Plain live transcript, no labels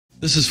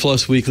This is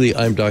FLOSS Weekly.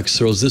 I'm Doc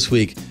Searls. This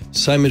week,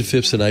 Simon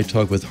Phipps and I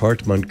talk with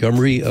Hart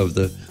Montgomery of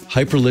the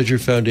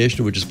Hyperledger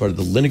Foundation, which is part of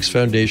the Linux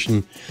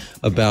Foundation,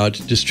 about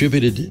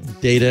distributed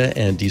data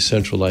and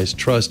decentralized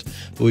trust.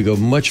 But we go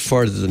much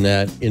farther than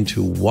that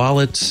into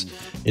wallets,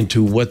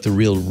 into what the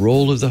real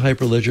role of the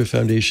Hyperledger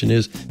Foundation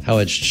is, how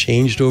it's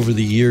changed over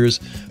the years,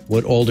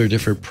 what all their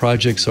different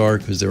projects are,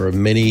 because there are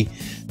many.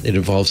 It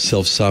involves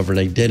self-sovereign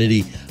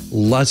identity,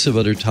 lots of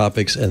other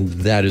topics, and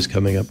that is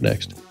coming up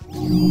next.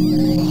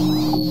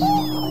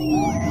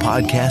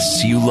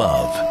 Podcasts you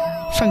love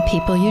from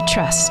people you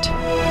trust.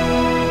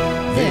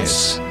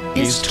 This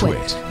is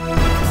TWiT.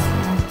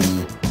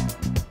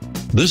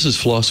 This is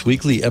FLOSS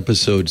Weekly,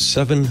 episode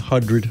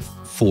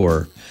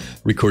 704,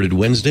 recorded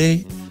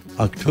Wednesday,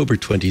 October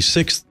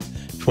 26th,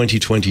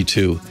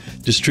 2022.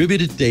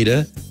 Distributed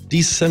data,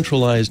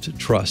 decentralized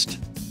trust.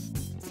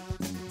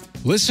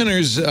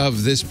 Listeners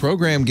of this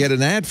program get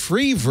an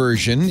ad-free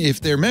version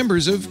if they're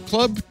members of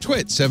Club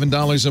TWiT.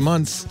 $7 a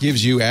month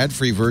gives you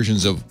ad-free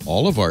versions of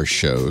all of our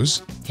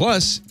shows,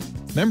 plus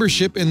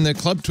membership in the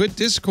Club TWiT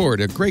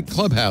Discord, a great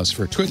clubhouse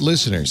for TWiT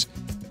listeners.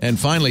 And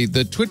finally,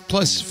 the TWiT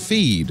Plus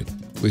feed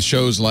with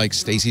shows like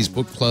Stacy's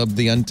Book Club,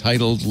 The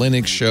Untitled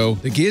Linux Show,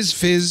 The Giz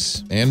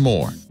Fizz, and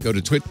more. Go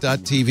to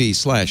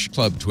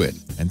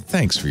twit.tv/clubtwit. And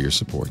thanks for your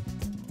support.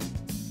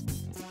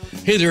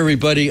 Hey there,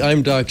 everybody.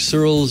 I'm Doc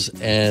Searls,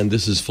 and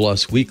this is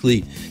FLOSS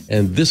Weekly.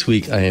 And this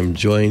week, I am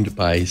joined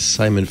by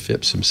Simon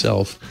Phipps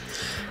himself,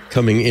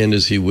 coming in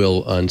as he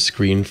will on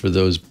screen for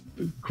those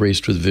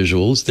graced with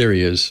visuals. There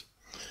he is.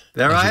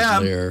 There I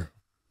am.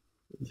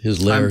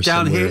 His lair. I'm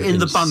down here in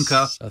the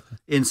bunker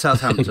in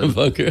Southampton. In the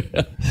bunker.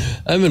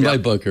 I'm in my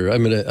bunker.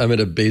 I'm in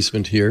a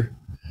basement here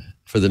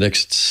for the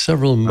next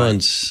several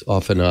months,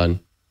 off and on.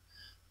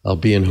 I'll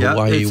be in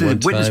Hawaii one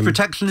time. Witness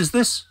protection is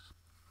this?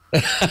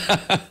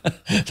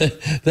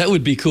 That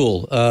would be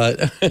cool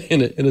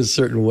in a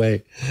certain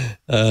way.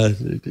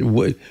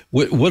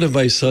 One of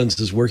my sons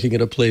is working at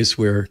a place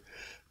where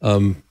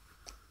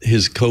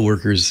his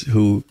coworkers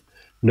who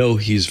know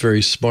he's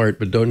very smart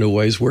but don't know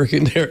why he's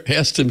working there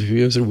asked him if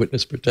he was in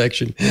witness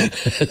protection.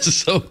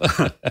 So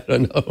I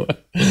don't know,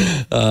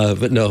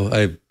 but no,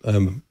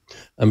 I'm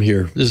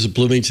here. This is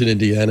Bloomington,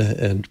 Indiana,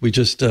 and we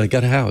just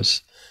got a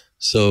house.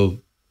 So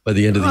by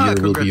the end of the year,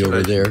 we'll be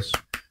over there.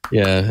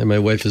 Yeah, and my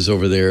wife is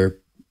over there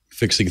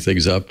fixing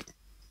things up.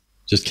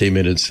 Just came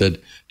in and said,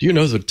 "Do you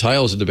know the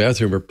tiles in the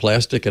bathroom are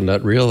plastic and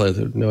not real?" I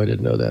thought, no, I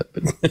didn't know that,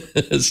 but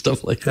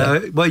stuff like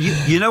that. Well,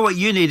 you know what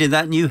you need in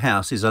that new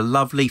house is a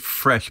lovely,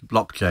 fresh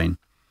blockchain.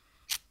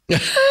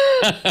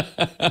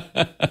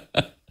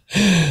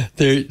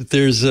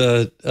 There's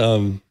a...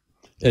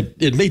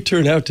 It may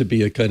turn out to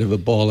be a kind of a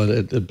ball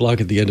and a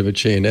block at the end of a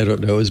chain. I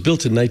don't know. It was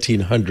built in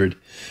 1900,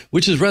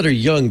 which is rather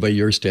young by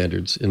your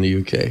standards in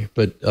the UK,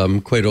 but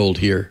quite old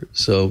here.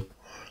 So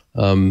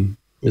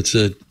it's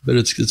a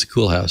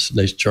cool house,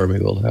 nice,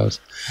 charming old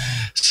house.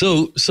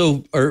 So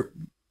our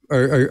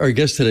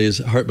guest today is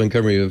Hart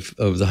Montgomery of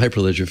the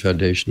Hyperledger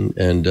Foundation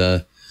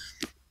and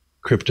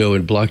crypto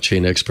and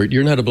blockchain expert.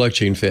 You're not a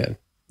blockchain fan.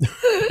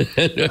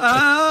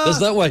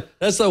 That's not why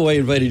I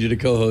invited you to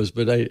co-host,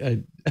 but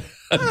I'm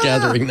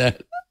gathering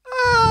that.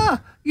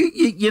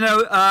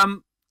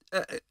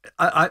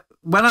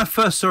 When I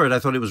first saw it, I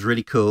thought it was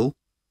really cool,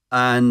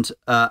 and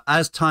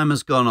as time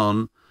has gone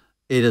on,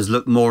 it has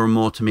looked more and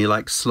more to me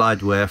like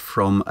slideware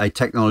from a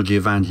technology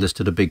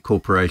evangelist at a big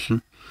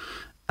corporation,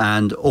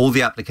 and all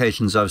the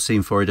applications I've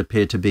seen for it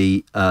appear to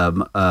be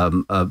the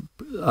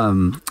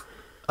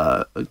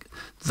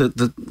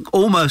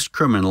almost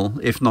criminal,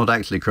 if not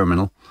actually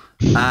criminal.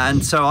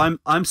 And so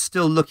I'm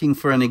still looking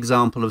for an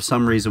example of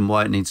some reason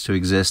why it needs to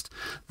exist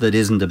that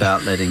isn't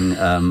about letting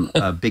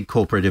big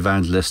corporate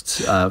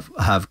evangelists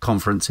have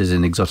conferences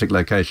in exotic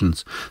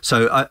locations.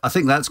 So I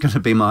think that's going to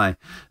be my,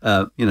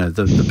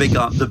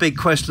 the big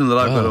question that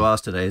I've got to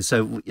ask today.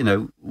 So,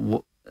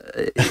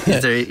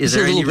 is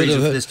there any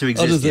reason for this to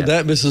exist? Other than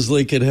that, Mrs.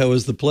 Lincoln, how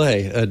was the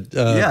play?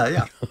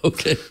 Yeah.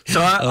 Okay.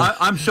 So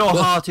I'm sure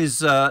Hart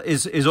is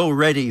all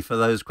ready for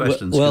those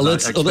questions. Well,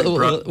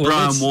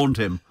 Brian warned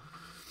him.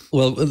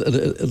 Well,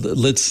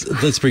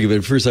 let's bring him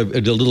in. First, I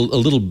did a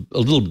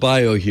little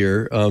bio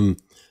here.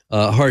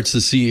 Hart's the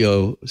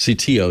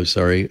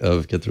CTO,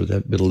 of, get through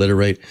that middle letter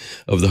right,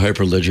 of the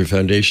Hyperledger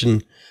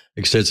Foundation.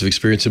 Extensive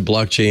experience in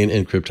blockchain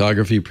and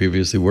cryptography.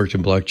 Previously worked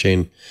in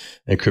blockchain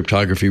and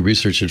cryptography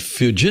research at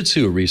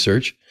Fujitsu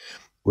Research,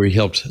 where he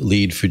helped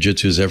lead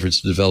Fujitsu's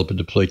efforts to develop and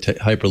deploy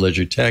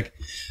Hyperledger tech.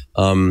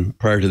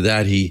 Prior to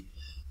that, he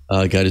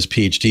got his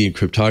PhD in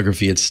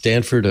cryptography at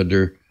Stanford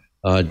under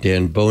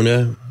Dan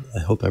Bona. I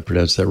hope I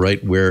pronounced that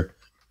right, where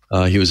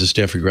he was a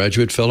Stanford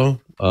Graduate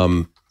Fellow.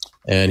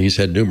 And he's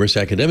had numerous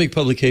academic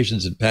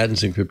publications and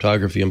patents in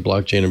cryptography and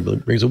blockchain,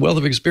 and brings a wealth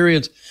of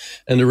experience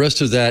and the rest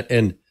of that.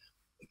 And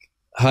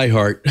hi,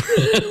 Hart.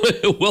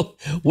 Well,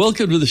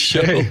 welcome to the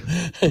show. Hey.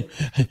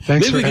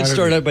 Thanks. Maybe we can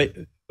start out by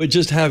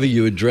just having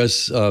you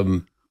address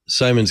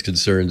Simon's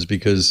concerns,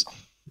 because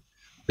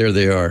there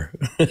they are.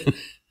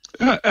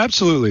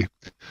 Absolutely.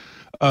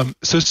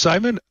 So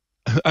Simon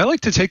I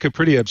like to take a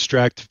pretty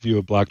abstract view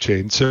of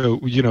blockchain. So,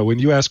 when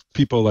you ask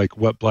people like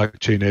what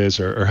blockchain is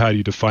or how do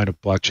you define a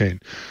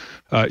blockchain,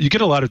 you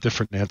get a lot of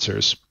different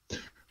answers.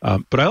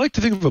 But I like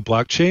to think of a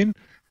blockchain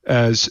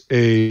as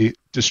a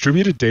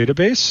distributed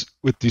database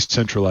with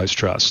decentralized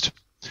trust.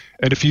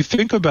 And if you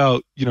think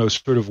about,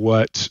 sort of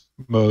what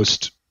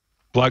most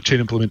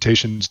blockchain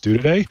implementations do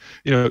today,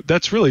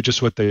 that's really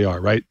just what they are,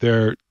 right?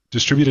 They're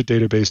distributed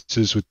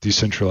databases with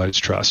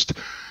decentralized trust.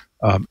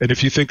 And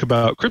if you think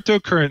about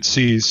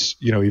cryptocurrencies,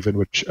 even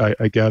which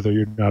I gather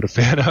you're not a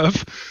fan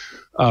of,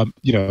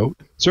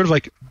 sort of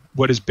like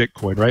what is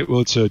Bitcoin, right?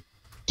 Well, it's a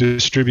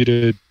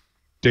distributed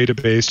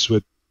database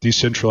with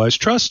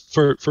decentralized trust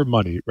for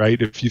money,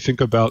 right? If you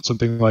think about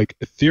something like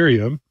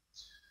Ethereum,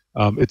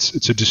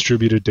 it's a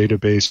distributed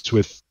database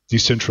with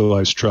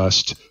decentralized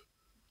trust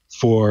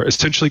for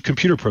essentially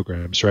computer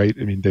programs, right?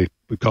 I mean,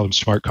 we call them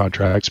smart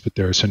contracts, but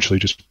they're essentially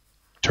just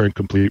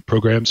Turing-complete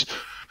programs.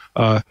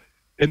 And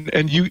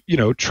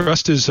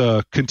trust is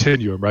a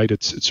continuum, right?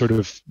 It's sort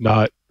of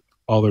not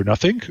all or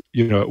nothing.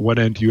 At one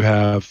end you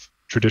have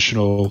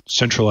traditional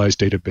centralized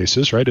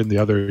databases, right? And the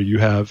other you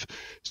have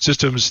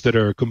systems that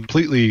are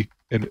completely,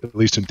 at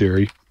least in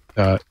theory,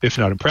 if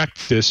not in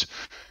practice,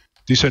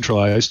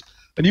 decentralized.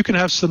 And you can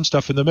have some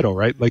stuff in the middle,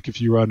 right? Like if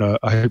you run a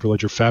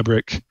Hyperledger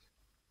Fabric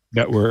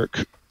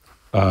network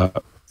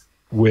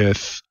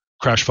with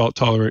crash fault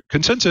tolerant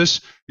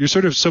consensus, you're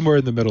sort of somewhere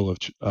in the middle of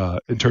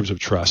in terms of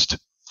trust.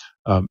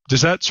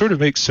 Does that sort of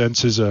make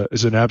sense as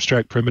an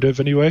abstract primitive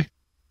anyway?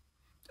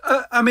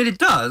 I mean, it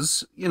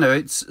does.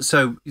 It's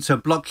so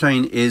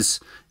blockchain is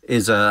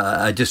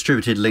a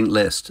distributed linked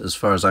list as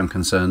far as I'm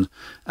concerned,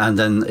 and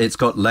then it's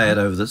got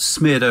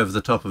smeared over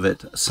the top of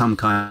it some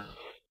kind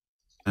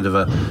of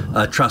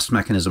a trust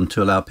mechanism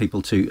to allow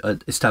people to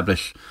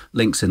establish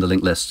links in the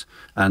linked list,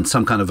 and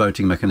some kind of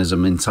voting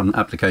mechanism in some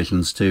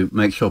applications to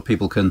make sure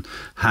people can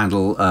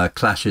handle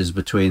clashes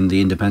between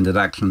the independent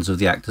actions of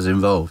the actors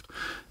involved.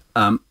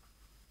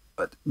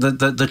 But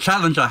the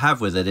challenge I have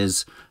with it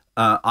is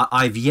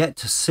I've yet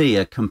to see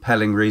a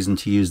compelling reason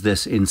to use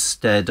this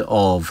instead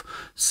of,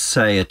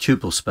 say, a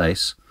tuple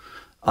space.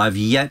 I've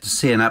yet to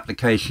see an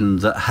application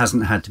that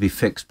hasn't had to be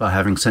fixed by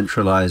having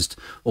centralized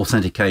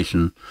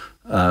authentication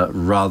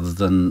rather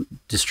than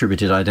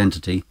distributed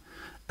identity.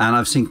 And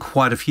I've seen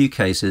quite a few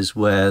cases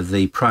where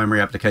the primary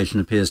application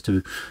appears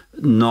to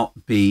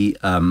not be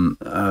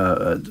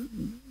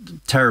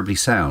terribly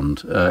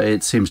sound.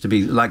 It seems to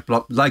be like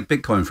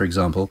Bitcoin, for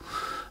example,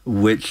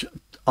 which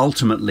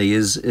ultimately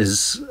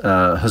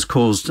has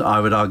caused, I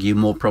would argue,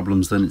 more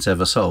problems than it's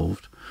ever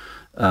solved.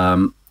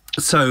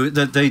 So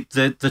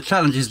the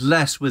challenge is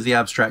less with the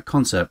abstract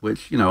concept,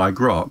 which I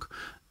grok,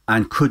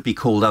 and could be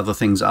called other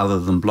things other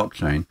than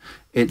blockchain.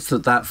 It's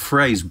that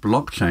phrase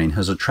blockchain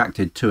has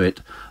attracted to it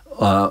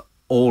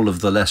all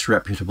of the less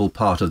reputable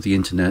part of the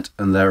internet,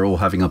 and they're all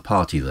having a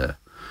party there.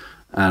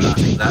 And I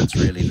think that's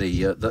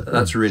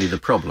really the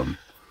problem.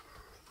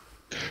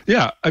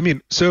 Yeah, I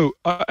mean, so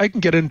I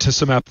can get into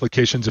some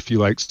applications if you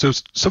like. So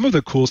some of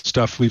the cool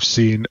stuff we've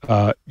seen,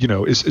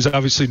 is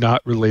obviously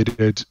not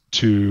related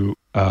to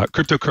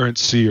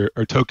cryptocurrency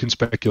or token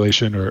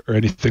speculation or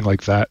anything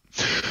like that.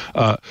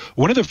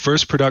 One of the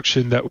first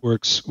production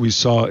networks we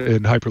saw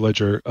in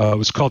Hyperledger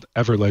was called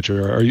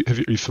Everledger. Are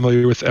you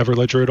familiar with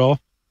Everledger at all?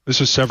 This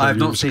was several years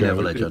ago. I've not seen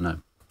Everledger,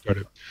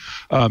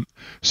 no.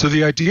 So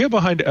the idea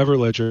behind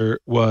Everledger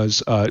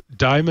was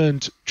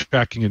diamond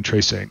tracking and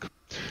tracing.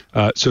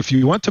 So if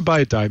you want to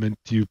buy a diamond,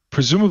 you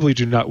presumably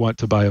do not want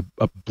to buy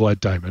a blood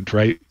diamond,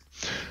 right?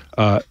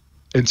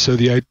 And so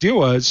the idea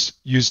was,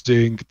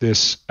 using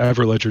this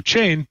Everledger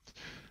chain,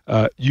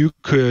 you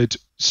could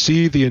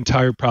see the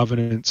entire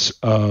provenance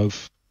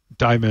of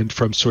diamond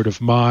from sort of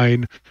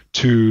mine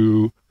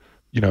to,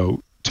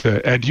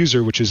 to end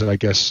user, which is, I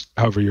guess,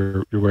 however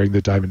you're wearing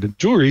the diamond in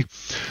jewelry.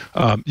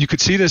 You could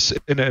see this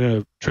in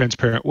a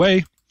transparent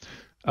way.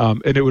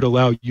 And it would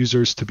allow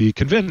users to be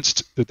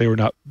convinced that they were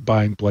not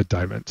buying blood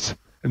diamonds.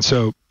 And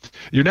so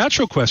your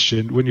natural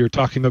question when you're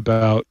talking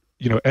about,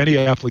 any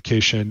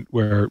application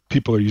where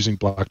people are using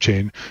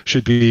blockchain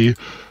should be,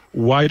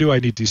 why do I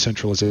need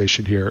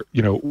decentralization here?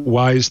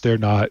 Why is there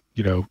not,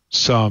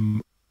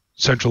 some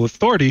central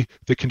authority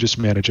that can just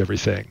manage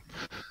everything?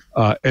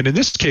 And in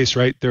this case,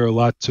 right, there are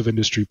lots of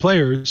industry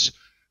players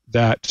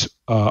that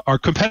are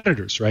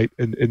competitors, right?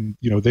 And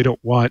they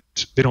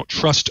don't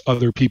trust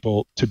other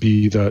people to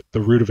be the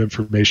root of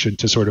information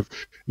to sort of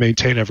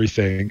maintain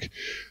everything.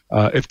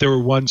 If there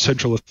were one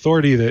central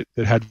authority that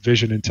had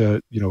vision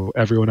into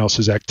everyone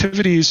else's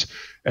activities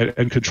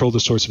and controlled the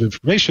source of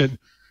information,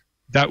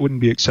 that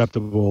wouldn't be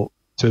acceptable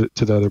to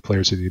the other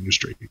players in the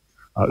industry.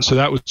 So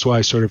that was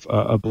why sort of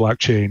a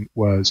blockchain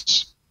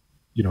was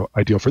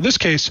ideal for this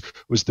case,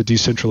 was the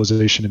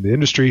decentralization in the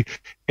industry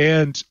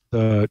and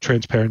the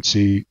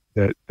transparency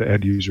that the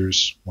end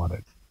users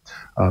wanted.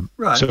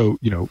 Right. So,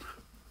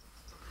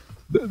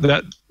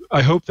 that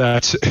I hope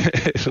that's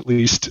at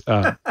least.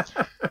 So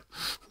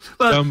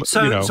I'm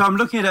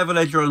looking at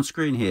Everledger on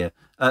screen here.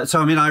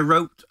 I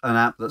wrote an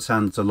app that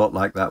sounds a lot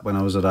like that when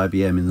I was at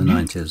IBM in the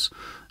 90s.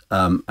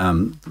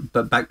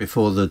 But back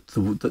before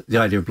the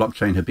idea of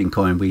blockchain had been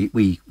coined,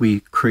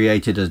 we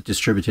created a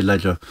distributed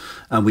ledger,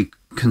 and we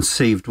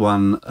conceived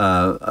one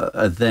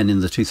then in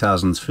the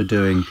 2000s for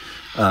doing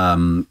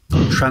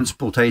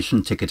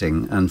transportation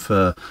ticketing and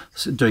for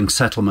doing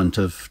settlement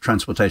of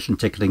transportation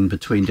ticketing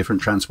between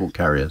different transport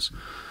carriers.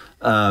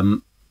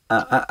 So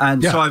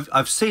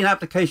I've seen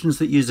applications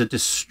that use a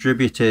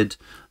distributed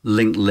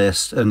linked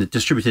list and a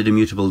distributed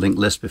immutable linked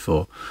list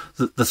before.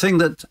 The thing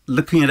that,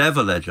 looking at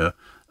Everledger,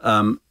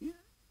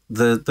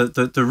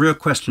 the real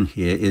question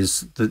here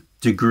is the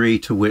degree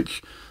to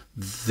which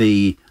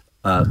the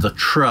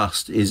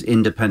trust is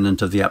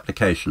independent of the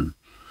application.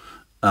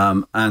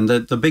 And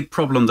the big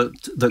problem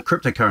that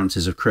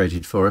cryptocurrencies have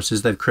created for us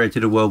is they've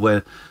created a world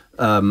where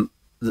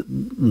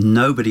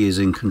nobody is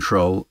in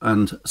control.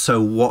 And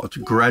so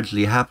what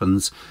gradually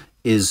happens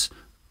is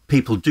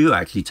people do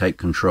actually take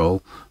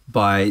control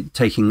by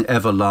taking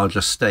ever larger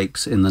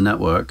stakes in the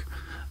network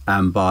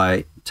and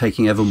by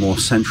taking ever more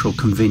central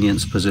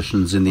convenience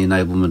positions in the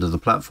enablement of the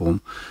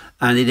platform.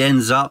 And it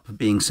ends up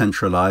being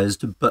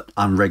centralized but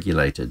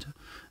unregulated.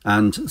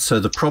 And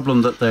so the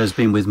problem that there's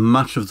been with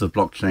much of the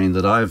blockchain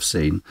that I've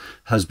seen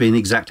has been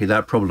exactly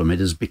that problem. It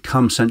has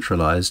become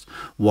centralized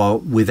while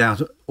without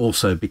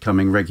also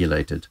becoming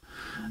regulated.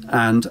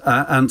 And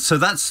so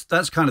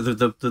that's kind of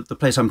the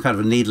place I'm kind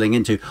of needling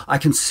into. I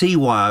can see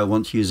why I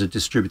want to use a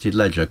distributed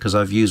ledger because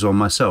I've used one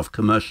myself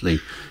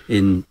commercially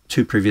in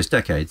 2 previous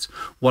decades.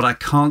 What I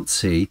can't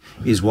see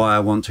is why I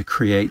want to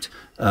create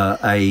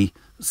a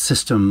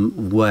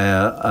system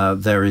where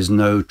there is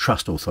no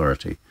trust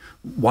authority.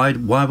 Why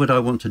would I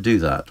want to do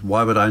that?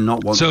 Why would I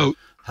not want to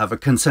have a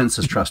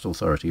consensus trust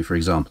authority, for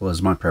example,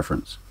 as my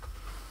preference?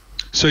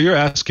 So you're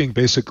asking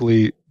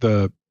basically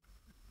the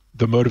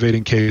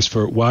motivating case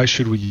for why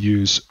should we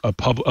use a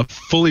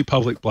fully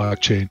public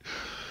blockchain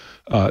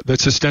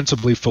that's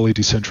ostensibly fully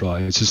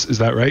decentralized. Is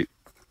that right?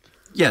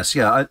 Yes,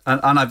 yeah.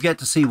 And I've yet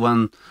to see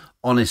one,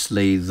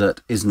 honestly,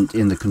 that isn't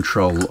in the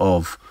control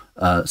of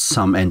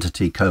some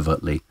entity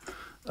covertly.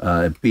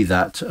 Be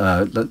that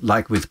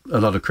like with a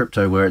lot of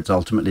crypto, where it's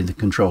ultimately the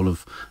control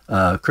of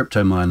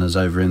crypto miners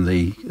over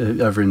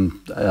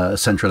in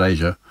Central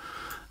Asia,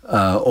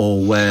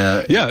 or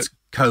where it's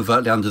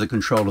covertly under the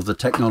control of the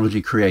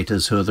technology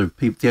creators, who are the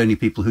only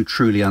people who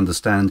truly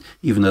understand,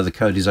 even though the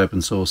code is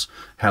open source,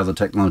 how the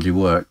technology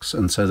works,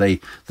 and so they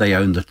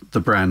own the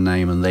brand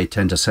name and they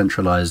tend to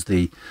centralize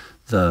the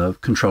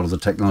control of the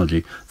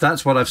technology.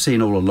 That's what I've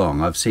seen all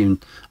along.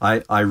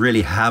 I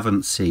really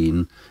haven't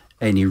seen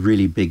any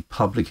really big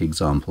public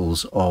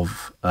examples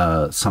of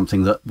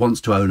something that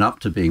wants to own up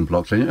to being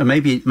blockchain. And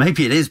maybe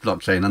it is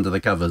blockchain under the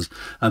covers,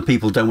 and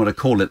people don't want to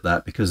call it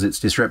that because it's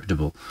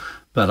disreputable.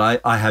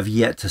 But I have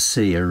yet to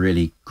see a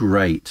really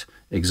great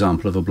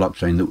example of a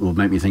blockchain that will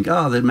make me think,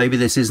 then maybe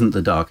this isn't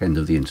the dark end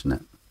of the internet.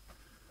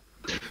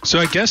 So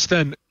I guess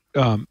then,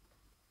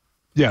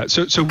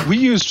 so we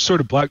use sort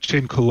of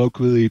blockchain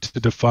colloquially to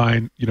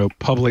define,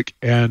 public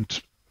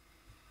and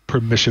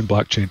permission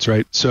blockchains,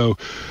 right? So,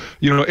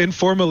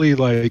 informally,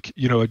 like,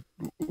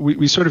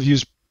 we sort of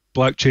use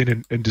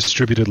blockchain and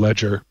distributed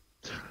ledger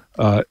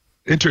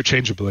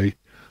interchangeably,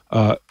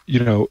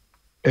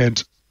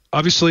 and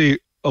obviously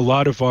a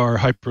lot of our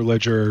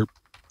Hyperledger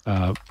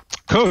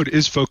code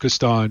is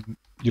focused on,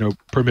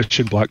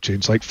 permission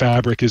blockchains. Like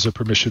Fabric is a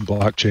permission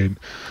blockchain,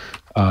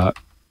 but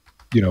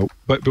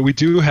we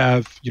do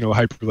have,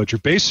 Hyperledger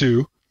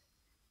Besu,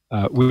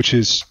 which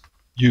is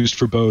used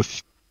for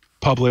both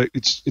public.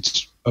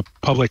 It's a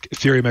public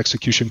Ethereum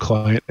execution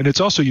client, and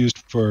it's also used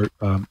for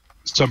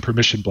some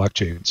permission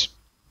blockchains.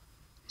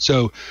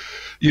 So,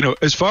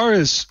 as far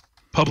as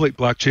public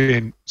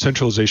blockchain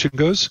centralization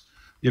goes,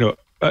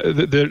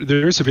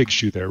 there is a big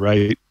issue there,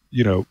 right?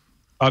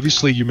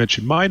 Obviously you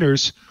mentioned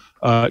miners.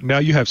 Now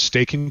you have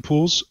staking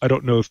pools. I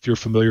don't know if you're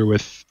familiar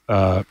with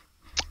the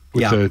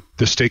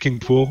staking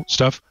pool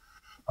stuff.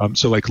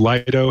 So like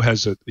Lido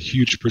has a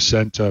huge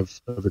percent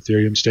of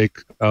Ethereum stake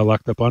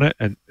locked up on it,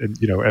 and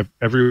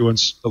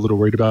everyone's a little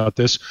worried about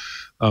this.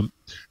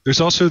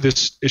 There's also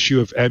this issue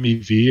of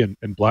MEV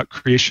and block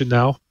creation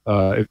now,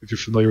 if you're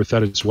familiar with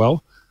that as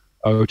well,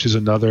 which is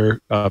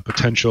another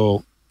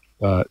potential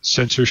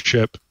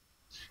censorship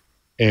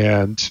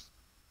and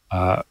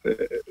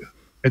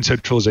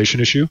centralization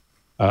issue.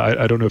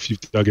 I don't know if you've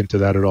dug into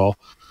that at all.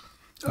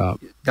 But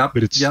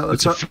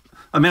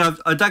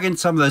I dug into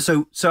some of those.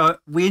 So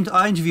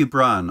I interviewed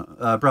Brian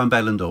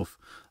Behlendorf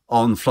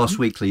on FLOSS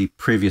Weekly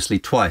previously,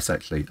 twice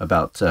actually,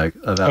 about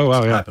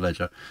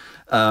Hyperledger.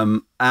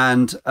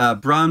 And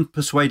Brian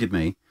persuaded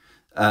me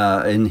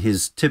in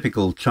his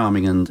typical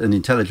charming and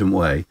intelligent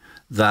way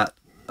that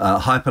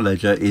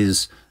Hyperledger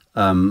is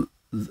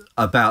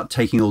about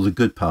taking all the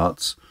good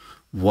parts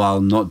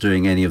while not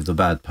doing any of the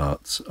bad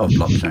parts of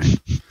blockchain.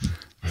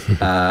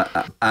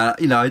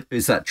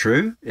 Is that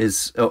true?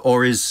 Is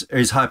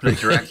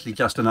Hyperledger actually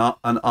just an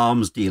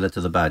arms dealer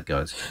to the bad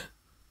guys?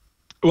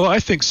 Well, I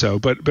think so,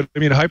 but I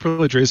mean,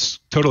 Hyperledger is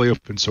totally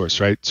open source,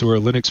 right? So we're a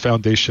Linux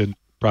Foundation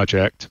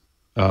project,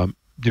 and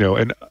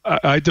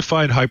I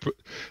define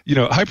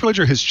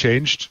Hyperledger has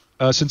changed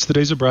since the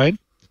days of Brian.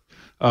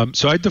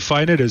 So I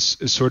define it as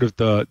sort of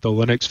the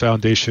Linux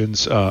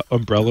Foundation's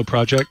umbrella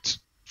project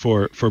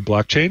for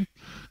blockchain.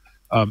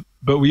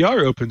 But we are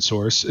open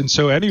source, and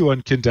so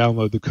anyone can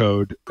download the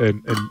code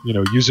and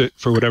use it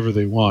for whatever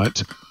they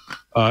want.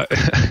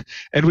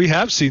 And we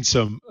have seen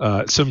some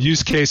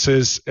use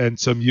cases and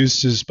some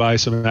uses by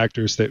some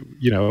actors that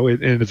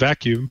in a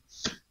vacuum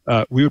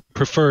we would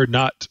prefer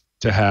not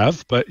to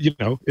have, but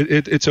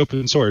it's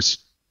open source.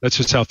 That's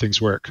just how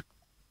things work.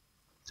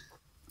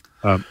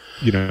 So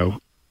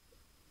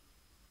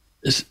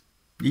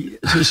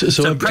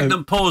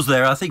pregnant pause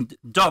there. I think,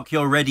 Doc,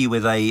 you're ready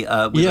with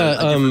a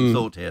different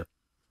thought here.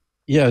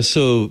 Yeah.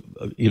 So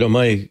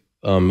my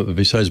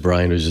besides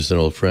Brian, who's just an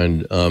old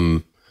friend,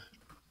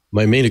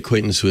 my main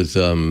acquaintance with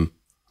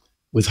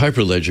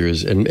Hyperledger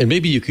is, and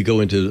maybe you could go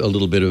into a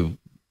little bit of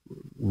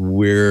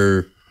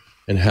where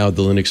and how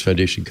the Linux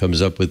Foundation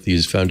comes up with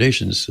these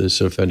foundations,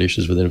 sort of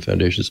foundations within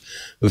foundations.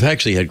 We've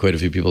actually had quite a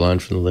few people on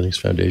from the Linux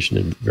Foundation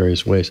in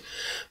various ways.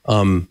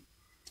 When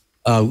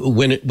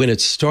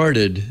it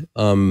started,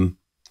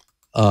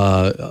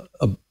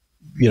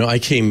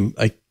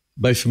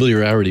 my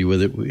familiarity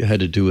with it had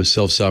to do with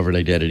self-sovereign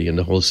identity and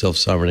the whole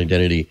self-sovereign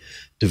identity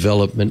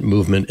development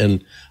movement,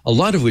 and a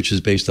lot of which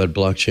is based on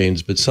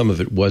blockchains, but some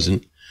of it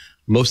wasn't.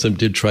 Most of them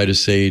did try to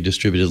say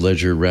distributed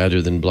ledger rather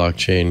than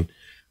blockchain.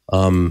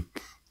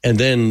 And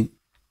then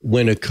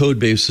when a code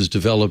base was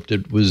developed,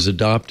 it was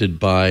adopted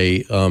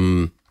by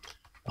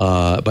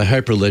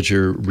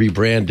Hyperledger,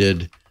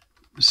 rebranded,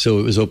 so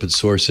it was open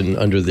source and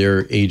under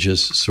their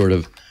aegis, sort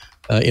of.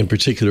 In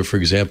particular, for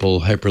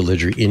example,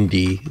 Hyperledger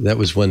Indy, that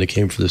was one that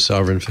came from the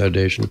Sovereign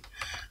Foundation,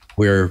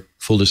 where,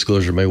 full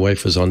disclosure, my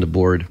wife was on the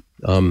board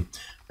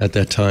at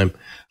that time.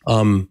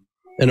 And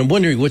I'm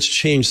wondering what's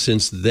changed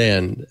since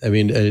then. I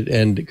mean,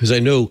 and because I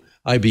know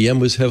IBM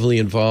was heavily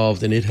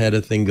involved and it had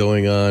a thing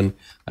going on.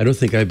 I don't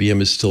think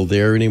IBM is still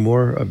there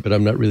anymore, but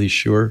I'm not really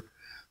sure.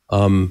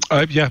 So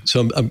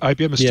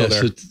IBM is still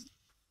there.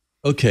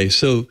 Okay,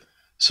 so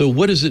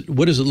what does it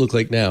look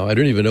like now? I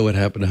don't even know what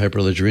happened to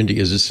Hyperledger Indy.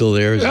 Is it still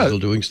there? Is it still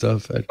doing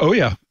stuff? I'll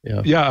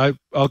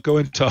go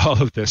into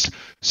all of this.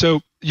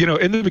 So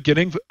in the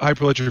beginning,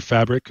 Hyperledger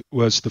Fabric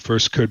was the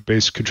first code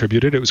base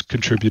contributed. It was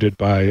contributed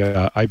by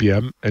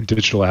IBM and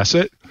Digital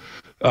Asset,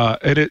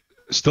 and it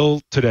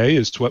still today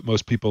is what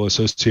most people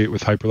associate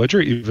with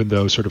Hyperledger, even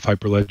though sort of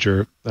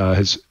Hyperledger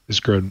has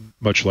grown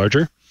much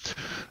larger.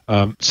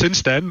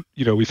 Since then,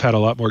 we've had a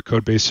lot more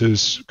code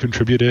bases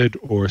contributed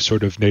or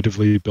sort of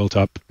natively built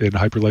up in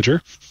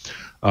Hyperledger.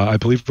 I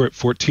believe we're at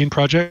 14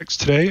 projects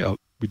today.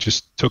 We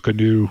just took a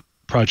new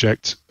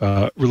project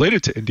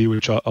related to Indy,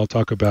 which I'll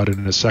talk about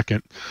in a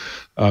second.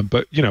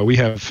 But we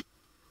have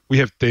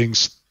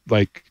things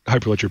like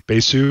Hyperledger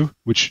Besu,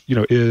 which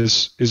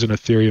is an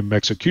Ethereum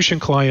execution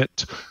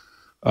client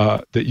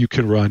that you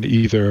can run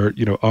either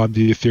on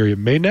the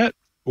Ethereum mainnet,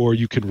 or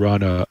you can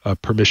run a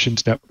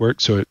permissions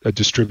network, so a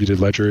distributed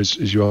ledger,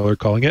 as you all are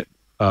calling it,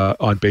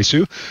 on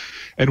Besu.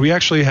 And we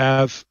actually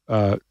have,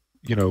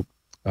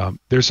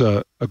 there's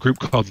a group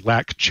called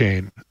LAC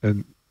Chain,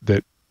 and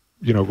that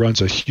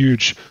runs a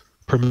huge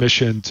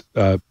permissioned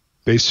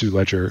Besu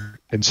ledger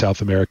in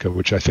South America,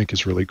 which I think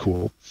is really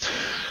cool.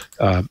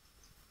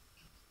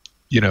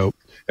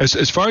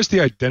 As far as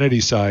the identity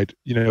side,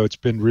 it's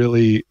been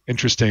really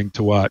interesting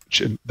to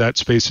watch, and that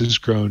space has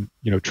grown,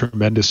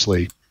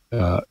 tremendously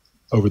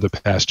over the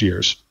past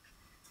years.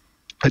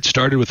 It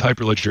started with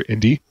Hyperledger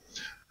Indy.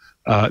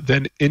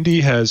 Then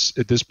Indy has,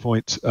 at this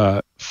point,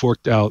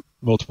 forked out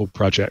multiple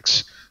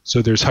projects.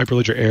 So there's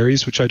Hyperledger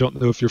Aries, which I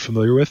don't know if you're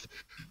familiar with,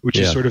 which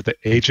is sort of the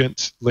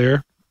agent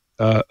layer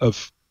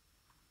of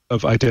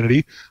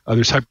identity.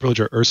 There's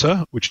Hyperledger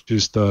Ursa, which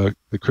is the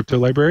crypto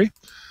library.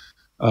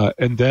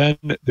 And then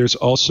there's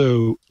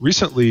also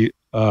recently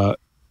an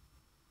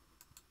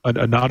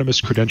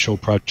anonymous credential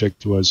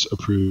project was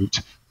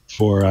approved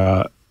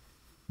for,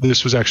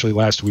 this was actually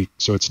last week,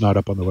 so it's not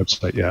up on the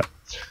website yet.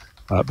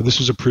 But this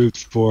was approved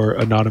for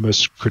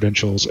anonymous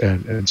credentials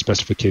and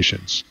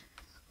specifications.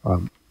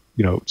 So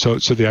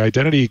the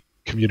identity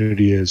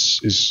community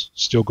is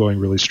still going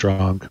really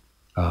strong.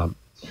 I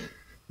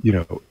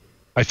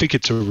think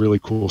it's a really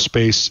cool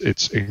space.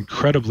 It's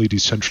incredibly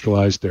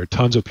decentralized. There are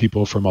tons of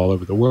people from all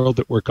over the world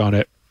that work on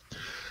it.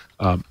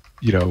 One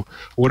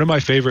of my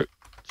favorite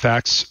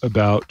facts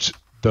about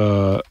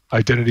the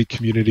identity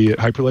community at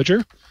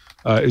Hyperledger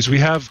is we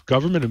have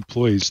government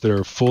employees that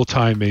are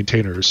full-time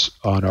maintainers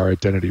on our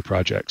identity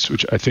projects,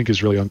 which I think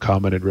is really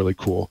uncommon and really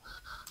cool.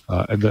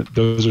 And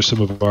those are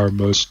some of our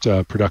most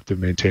productive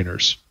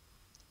maintainers.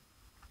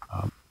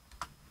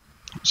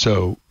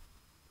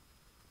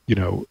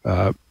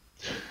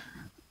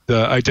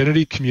 The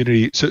identity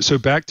community, so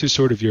back to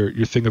sort of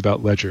your thing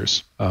about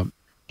ledgers.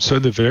 So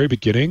in the very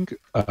beginning,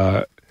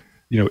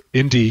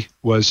 Indy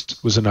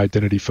was an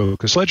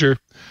identity-focused ledger,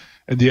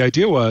 and the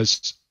idea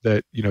was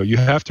that you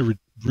have to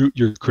root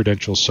your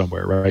credentials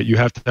somewhere, right? You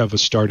have to have a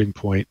starting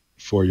point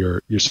for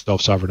your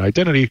self-sovereign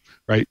identity,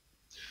 right?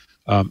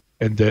 And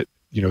that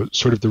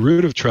sort of the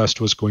root of trust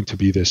was going to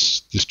be this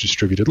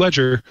distributed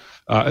ledger,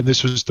 and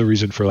this was the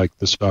reason for like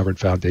the Sovereign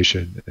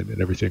Foundation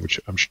and everything, which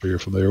I'm sure you're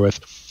familiar with.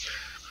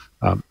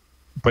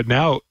 But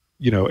now,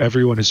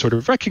 everyone has sort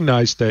of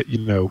recognized that,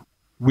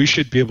 we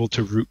should be able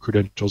to root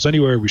credentials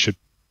anywhere. We should,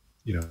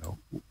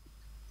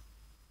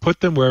 put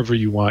them wherever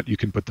you want. You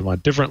can put them on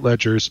different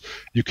ledgers.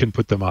 You can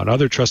put them on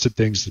other trusted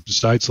things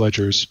besides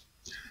ledgers.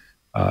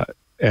 So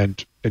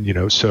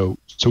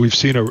we've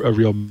seen a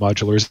real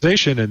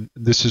modularization, and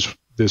this is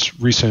this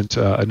recent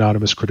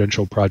anonymous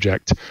credential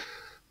project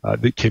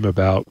that came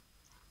about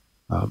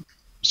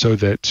so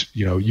that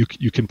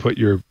you can put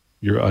your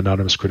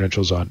anonymous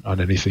credentials on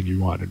anything you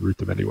want and root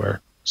them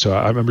anywhere. So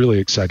I'm really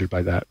excited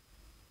by that.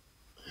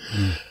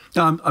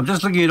 I'm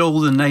just looking at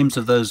all the names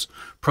of those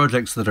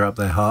projects that are up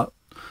there, Hart.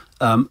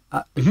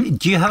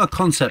 Do you have a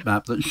concept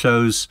map that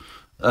shows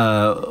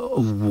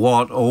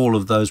what all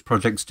of those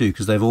projects do?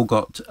 Because they've all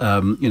got,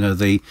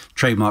 the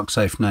trademark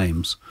safe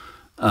names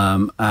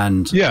rather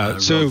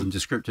than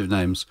descriptive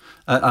names.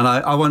 And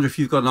I wonder if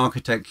you've got an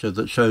architecture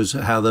that shows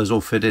how those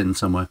all fit in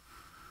somewhere.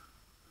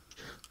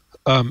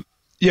 So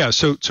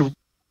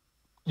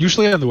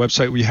usually on the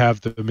website we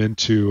have them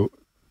into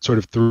sort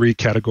of three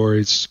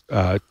categories: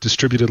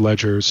 distributed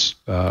ledgers,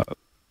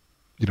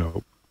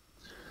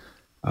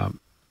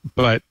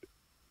 but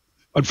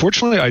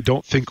unfortunately, I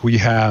don't think we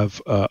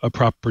have a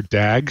proper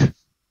DAG,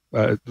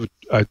 a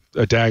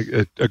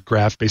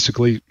graph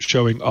basically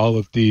showing all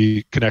of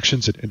the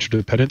connections and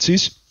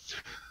interdependencies.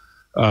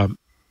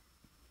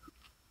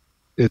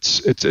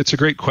 It's a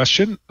great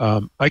question.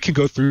 I can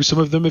go through some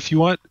of them if you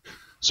want.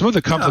 Some of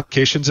the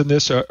complications in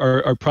this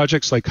are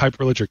projects like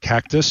Hyperledger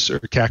Cactus or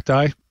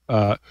Cacti,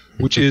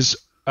 which is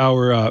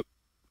our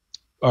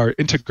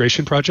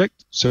integration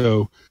project.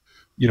 So,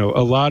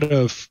 a lot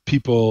of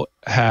people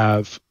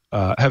have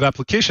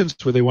applications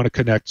where they want to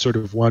connect sort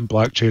of one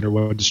blockchain or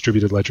one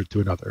distributed ledger to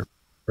another,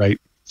 right?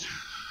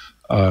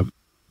 And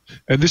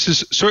this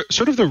is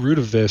sort of the root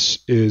of this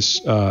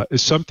is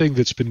something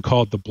that's been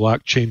called the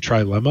blockchain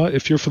trilemma.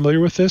 If you're familiar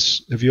with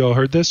this, have you all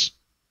heard this?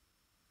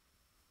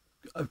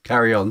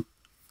 Carry on.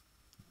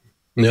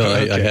 No,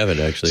 I haven't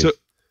actually. So,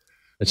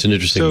 that's an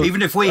interesting. So,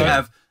 even if we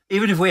have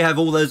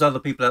all those other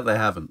people out there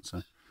haven't.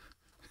 So.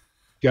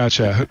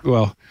 Gotcha.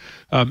 Well,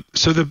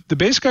 so the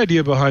basic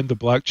idea behind the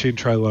blockchain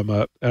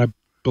trilemma, and I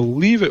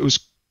believe it was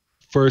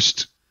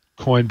first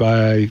coined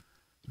by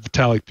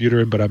Vitalik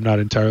Buterin, but I'm not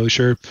entirely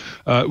sure,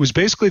 it was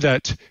basically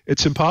that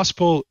it's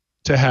impossible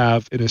to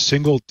have in a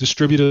single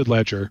distributed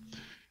ledger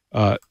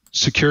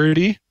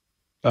security,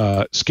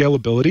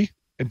 scalability,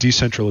 and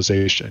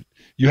decentralization.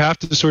 You have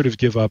to sort of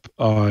give up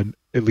on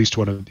at least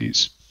one of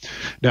these.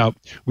 Now,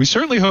 we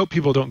certainly hope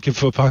people don't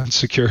give up on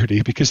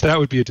security because that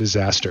would be a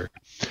disaster.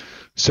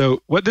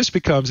 So what this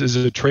becomes is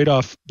a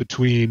trade-off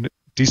between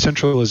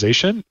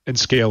decentralization and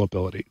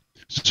scalability.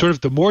 So sort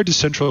of the more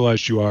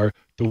decentralized you are,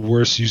 the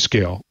worse you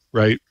scale,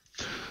 right?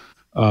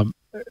 And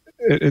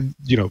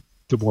the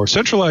more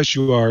centralized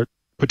you are,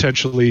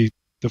 potentially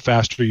the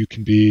faster you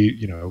can be,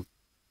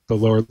 the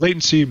lower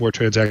latency, more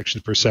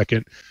transactions per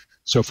second,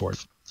 so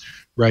forth,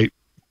 right?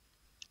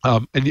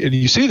 And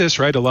you see this,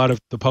 right? A lot of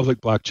the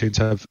public blockchains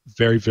have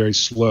very, very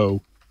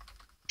slow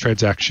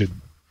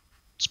transaction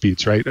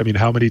speeds, right? I mean,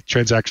 how many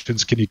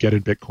transactions can you get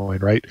in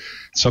Bitcoin, right?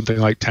 Something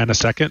like 10 a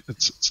second.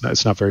 It's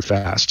not very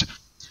fast.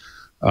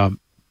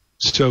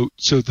 So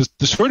the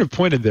sort of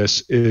point of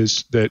this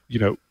is that,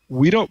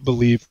 we don't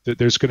believe that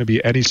there's going to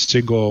be any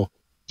single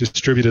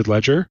distributed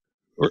ledger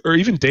or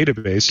even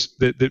database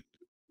that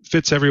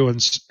fits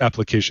everyone's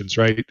applications,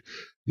 right?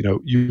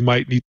 You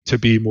might need to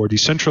be more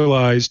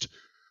decentralized.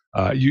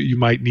 You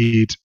might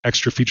need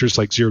extra features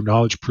like zero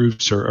knowledge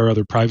proofs or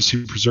other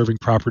privacy preserving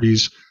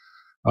properties.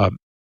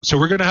 So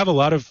we're going to have a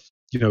lot of,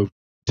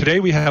 today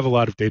we have a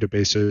lot of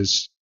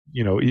databases,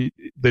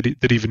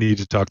 that even need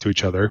to talk to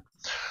each other.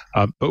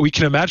 But we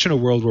can imagine a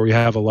world where we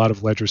have a lot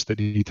of ledgers that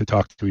need to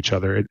talk to each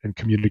other and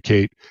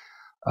communicate,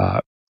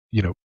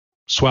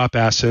 swap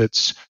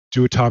assets,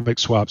 do atomic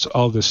swaps,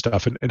 all this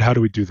stuff. And how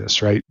do we do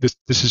this, right? This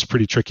is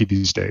pretty tricky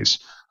these days.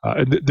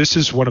 And this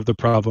is one of the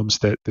problems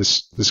that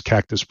this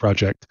Cactus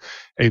project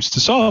aims to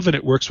solve, and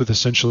it works with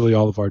essentially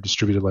all of our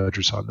distributed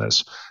ledgers on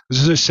this. This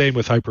is the same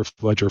with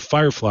Hyperledger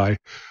Firefly,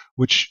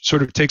 which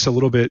sort of takes a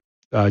little bit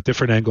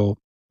different angle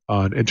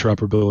on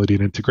interoperability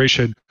and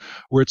integration,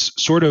 where it's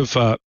sort of,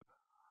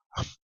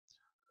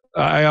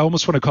 I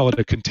almost want to call it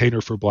a container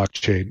for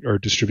blockchain or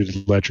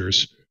distributed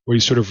ledgers, where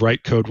you sort of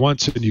write code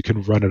once and you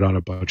can run it on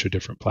a bunch of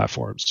different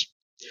platforms.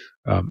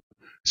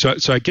 So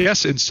I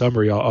guess in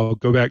summary, I'll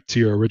go back to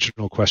your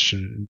original question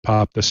and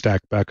pop the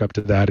stack back up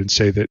to that and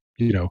say that,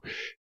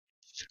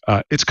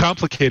 it's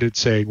complicated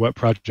saying what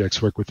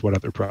projects work with what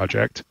other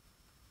project.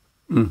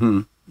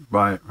 Mm-hmm.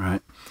 Right.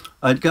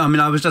 I mean,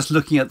 I was just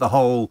looking at the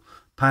whole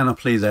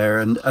panoply there,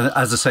 and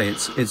as I say,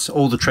 it's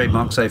all the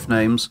trademark safe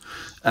names,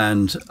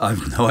 and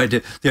I've no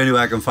idea. The only way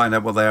I can find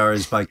out what they are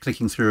is by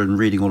clicking through and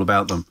reading all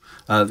about them.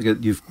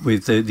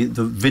 With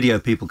the video,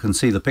 people can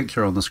see the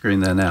picture on the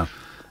screen there now.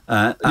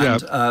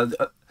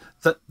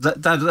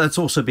 That's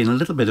also been a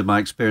little bit of my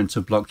experience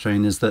of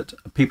blockchain, is that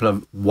people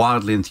are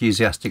wildly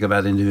enthusiastic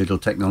about individual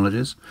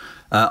technologies.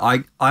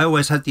 I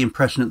always had the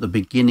impression at the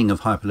beginning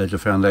of Hyperledger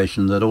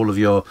Foundation that all of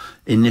your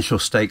initial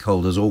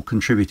stakeholders all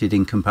contributed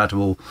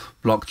incompatible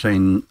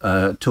blockchain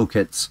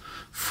toolkits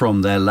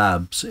from their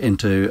labs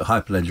into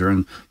Hyperledger,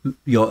 and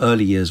your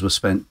early years were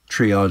spent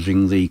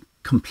triaging the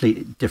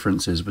complete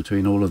differences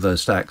between all of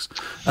those stacks.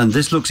 And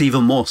this looks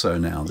even more so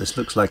now. This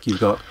looks like you've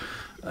got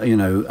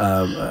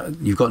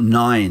you've got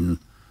 9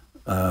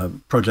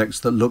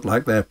 projects that look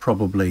like they're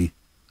probably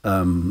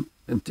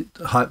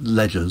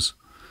ledgers,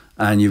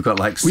 and you've got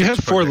like 6 we have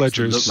 4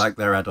 ledgers that look like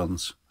they're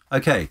add-ons.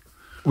 Okay,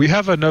 we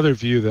have another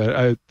view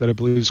that I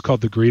believe is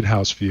called the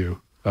greenhouse view,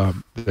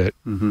 that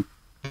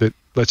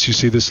lets you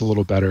see this a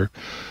little better.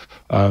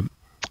 Well,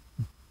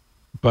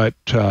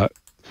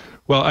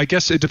 I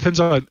guess it depends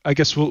on. I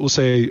guess we'll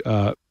say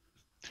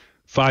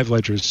 5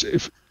 ledgers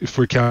if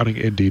we're counting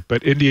Indy.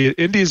 But Indy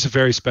is a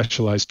very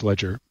specialized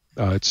ledger.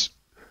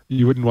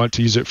 You wouldn't want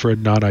to use it for a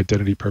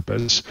non-identity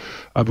purpose.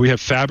 We have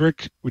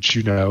Fabric, which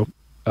you know,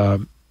 or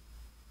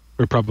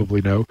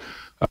probably know.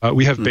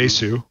 We have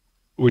Besu,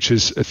 which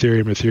is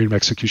Ethereum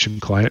execution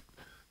client.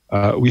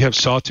 We have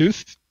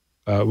Sawtooth,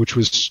 which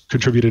was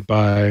contributed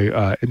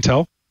by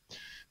Intel.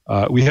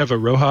 We have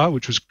Aroha,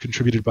 which was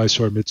contributed by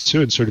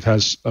Soramitsu and sort of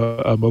has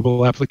a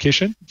mobile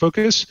application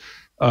focus.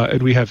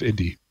 And we have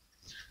Indy.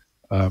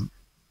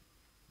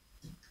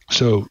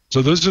 So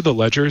those are the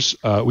ledgers.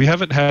 We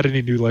haven't had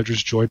any new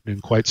ledgers join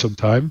in quite some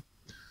time.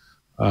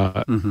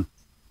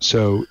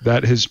 So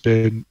that has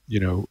been,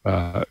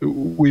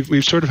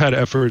 we've sort of had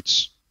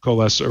efforts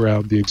coalesce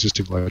around the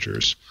existing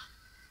ledgers,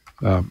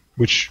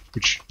 which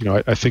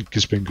I think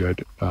has been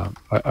good.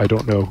 I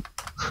don't know.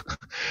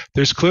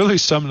 There's clearly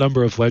some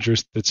number of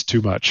ledgers that's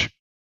too much,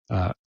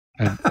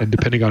 and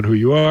depending on who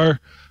you are,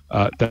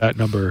 that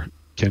number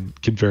can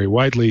vary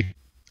widely.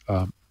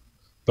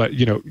 But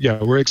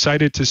we're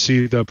excited to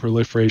see the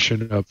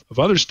proliferation of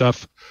other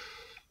stuff,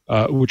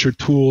 which are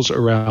tools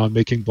around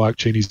making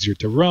blockchain easier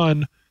to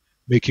run,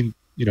 making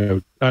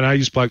and I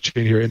use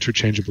blockchain here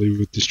interchangeably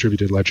with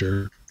distributed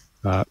ledger,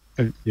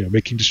 and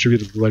making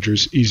distributed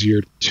ledgers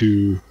easier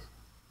to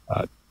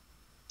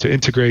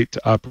integrate,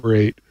 to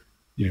operate,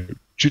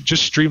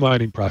 just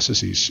streamlining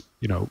processes.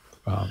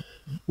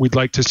 We'd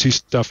like to see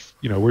stuff.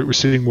 We're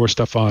seeing more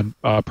stuff on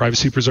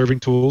privacy preserving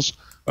tools,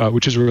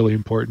 which is really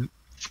important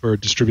for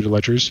distributed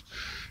ledgers,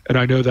 and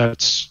I know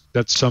that's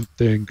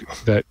something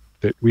that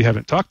we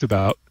haven't talked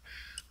about,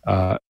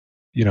 and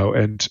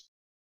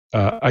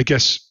I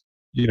guess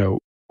we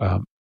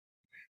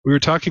were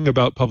talking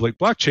about public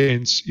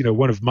blockchains.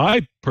 One of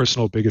my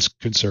personal biggest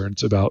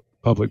concerns about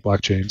public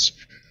blockchains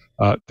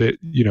that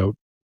you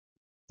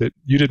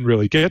didn't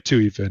really get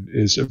to even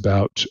is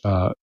about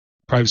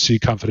privacy,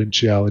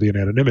 confidentiality, and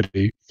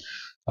anonymity.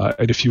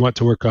 And if you want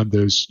to work on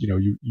those,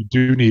 you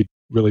do need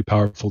really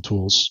powerful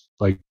tools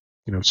like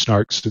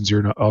snarks and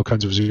all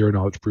kinds of zero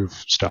knowledge proof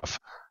stuff.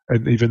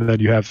 And even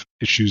then you have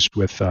issues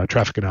with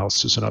traffic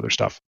analysis and other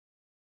stuff.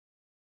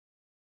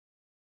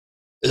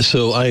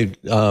 So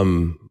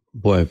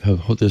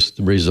this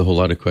raises a whole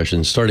lot of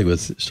questions, starting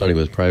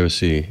with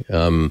privacy.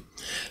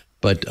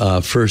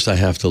 But first I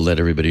have to let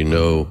everybody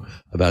know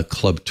about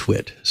Club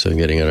TWiT. So I'm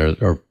getting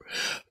our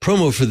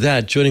promo for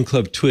that. Joining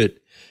Club TWiT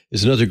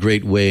is another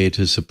great way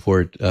to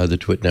support the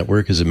TWiT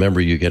network. As a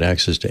member, you get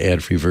access to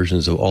ad-free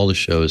versions of all the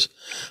shows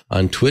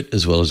on TWiT,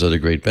 as well as other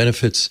great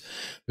benefits.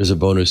 There's a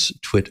bonus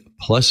TWiT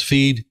Plus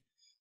feed.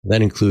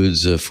 That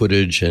includes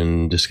footage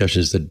and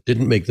discussions that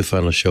didn't make the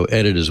final show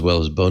edit, as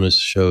well as bonus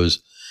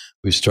shows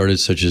we've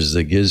started, such as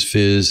the Giz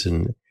Fizz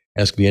and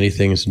Ask Me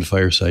Anythings and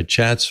Fireside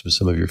Chats with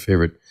some of your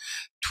favorite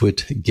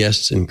TWiT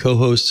guests and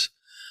co-hosts.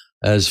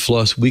 As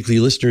FLOSS Weekly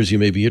listeners, you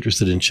may be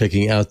interested in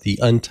checking out the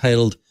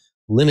Untitled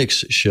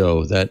Linux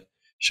show. That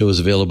show is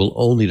available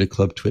only to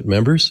Club TWiT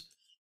members.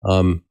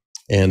 And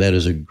that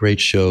is a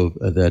great show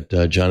that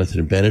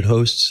Jonathan Bennett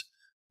hosts,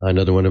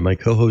 another one of my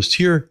co-hosts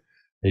here.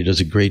 And he does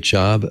a great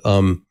job.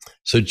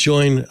 So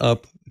join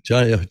up,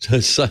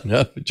 sign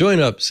up,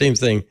 join up, same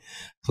thing,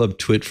 Club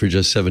TWiT for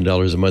just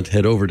 $7 a month.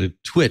 Head over to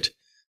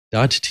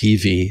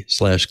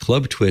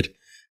twit.tv/clubtwit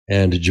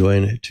and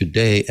join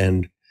today.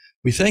 And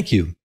we thank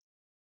you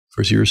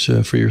for your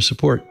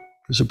support,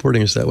 for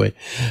supporting us that way.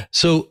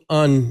 So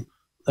on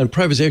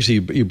privacy,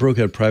 actually, you broke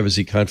out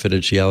privacy,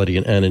 confidentiality,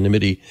 and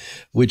anonymity,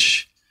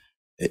 which,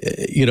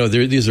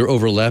 these are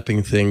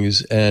overlapping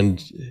things,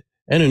 and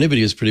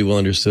anonymity is pretty well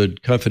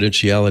understood.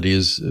 Confidentiality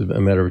is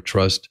a matter of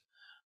trust.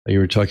 You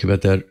were talking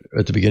about that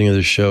at the beginning of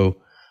the show.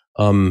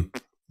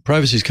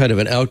 Privacy is kind of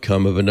an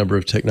outcome of a number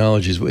of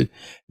technologies.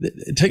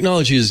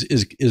 Technology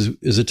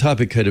is a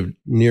topic kind of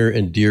near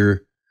and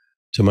dear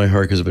to my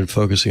heart because I've been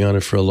focusing on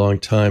it for a long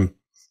time.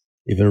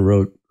 Even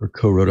wrote or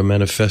co-wrote a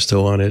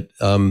manifesto on it.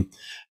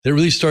 That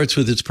really starts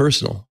with it's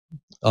personal,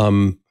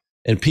 and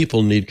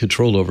people need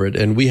control over it.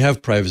 And we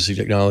have privacy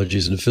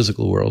technologies in the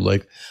physical world.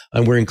 Like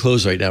I'm wearing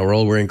clothes right now. We're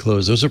all wearing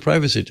clothes. Those are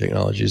privacy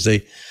technologies.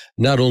 They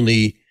not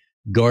only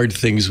guard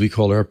things we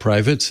call our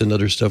privates and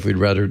other stuff we'd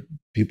rather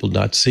people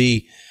not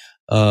see,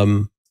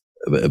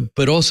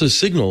 but also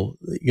Signal.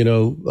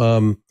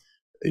 You're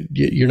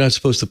not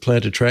supposed to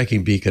plant a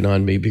tracking beacon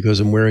on me because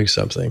I'm wearing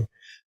something,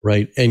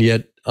 right? And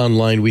yet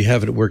online we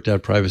haven't worked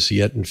out privacy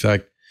yet. In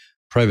fact,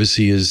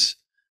 privacy is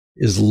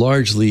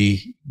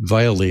largely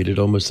violated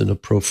almost in a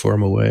pro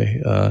forma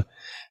way.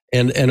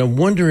 And I'm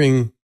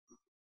wondering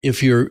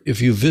if you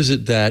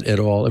visit that at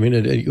all. I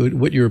mean,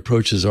 what your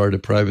approaches are to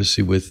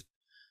privacy with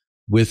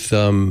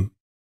Hyperledger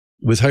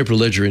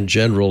in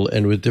general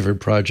and with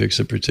different projects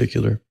in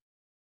particular.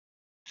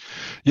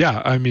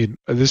 Yeah, I mean,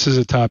 this is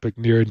a topic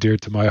near and dear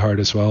to my heart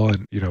as well,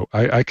 and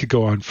I could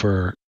go on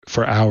for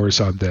hours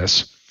on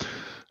this.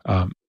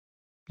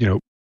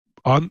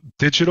 On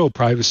digital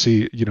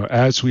privacy,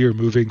 as we are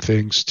moving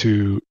things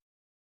to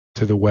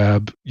the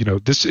web,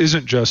 this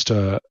isn't just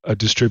a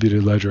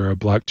distributed ledger or a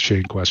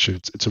blockchain question.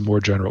 It's a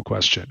more general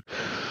question.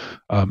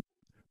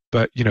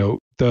 But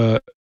the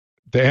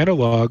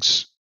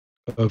analogs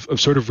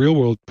of sort of real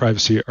world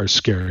privacy are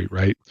scary,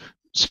 right?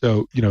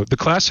 So, the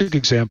classic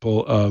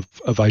example of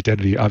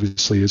identity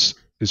obviously is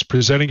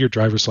presenting your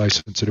driver's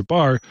license at a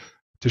bar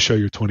to show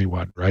you're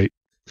 21, right?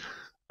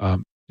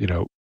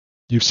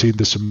 You've seen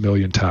this a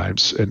million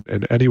times,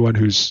 and anyone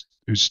who's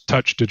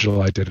touched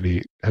digital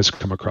identity has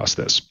come across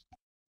this.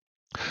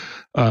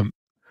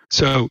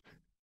 So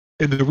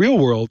in the real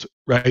world,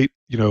 right,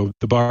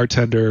 the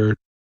bartender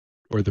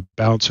or the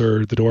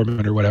bouncer, the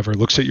doorman or whatever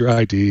looks at your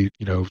ID,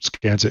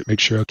 scans it,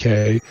 makes sure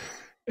okay,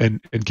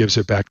 and gives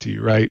it back to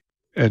you, right?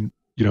 And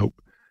the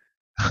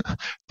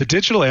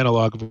digital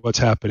analog of what's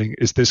happening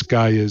is this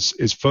guy is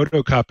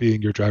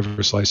photocopying your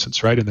driver's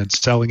license, right, and then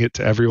selling it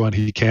to everyone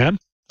he can.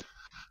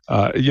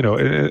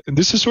 And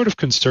this is sort of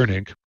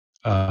concerning.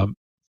 The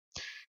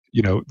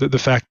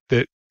fact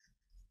that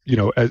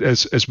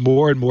as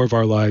more and more of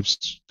our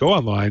lives go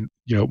online,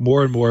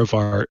 more and more of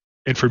our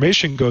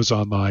information goes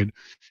online,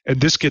 and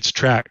this gets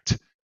tracked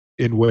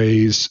in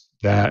ways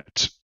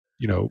that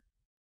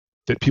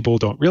that people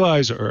don't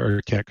realize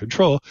or can't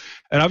control.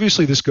 And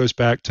obviously this goes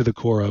back to the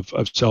core of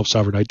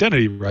self-sovereign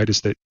identity, right?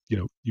 Is that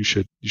you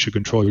should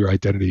control your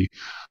identity,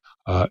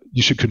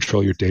 you should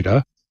control your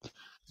data.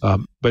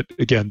 But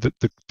again,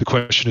 the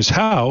question is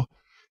how,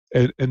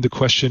 and the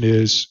question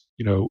is,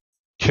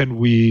 can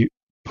we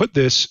put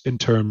this in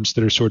terms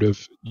that are sort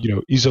of,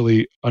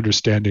 easily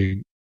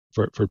understanding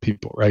for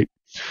people, right?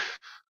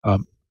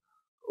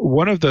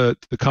 One of the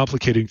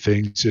complicating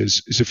things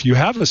is if you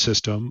have a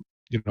system,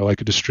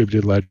 like a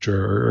distributed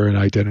ledger or an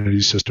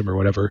identity system or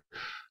whatever,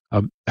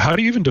 how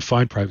do you even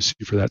define privacy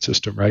for that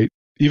system, right?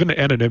 Even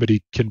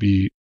anonymity can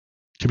be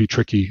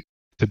tricky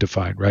to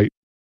define, right?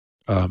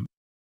 And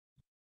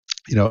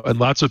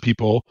lots of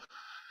people,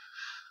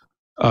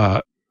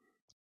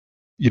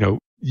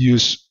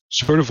 use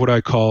sort of what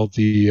I call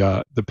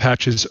the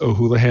Patches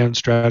O'Houlihan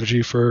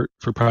strategy for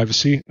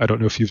privacy. I don't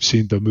know if you've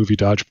seen the movie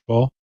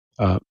Dodgeball,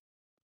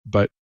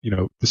 but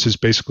this is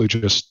basically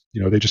just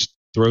they just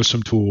throw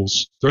some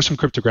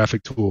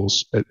cryptographic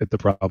tools at the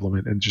problem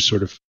and just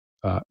sort of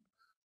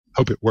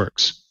hope it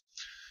works.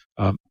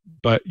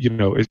 But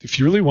if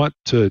you really want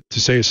to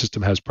say a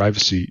system has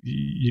privacy,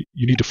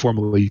 you need to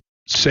formally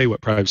say what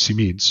privacy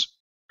means,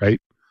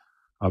 right?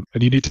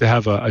 And you need to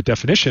have a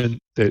definition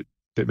that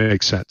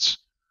makes sense.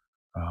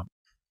 I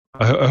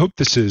hope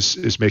this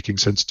is making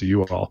sense to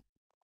you all.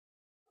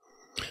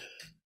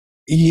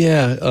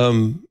 Yeah,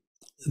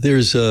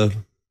 there's two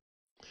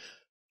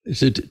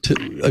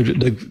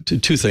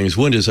things.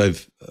 One is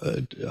I've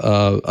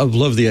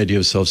loved the idea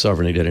of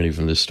self-sovereign identity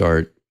from the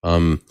start,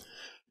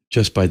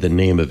 just by the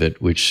name of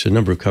it, which a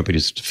number of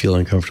companies feel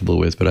uncomfortable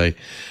with. But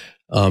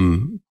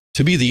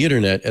to me, the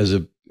internet as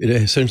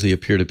essentially a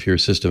peer-to-peer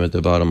system at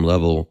the bottom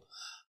level,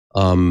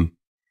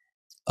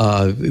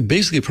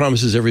 basically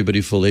promises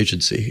everybody full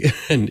agency,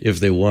 and if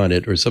they want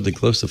it, or something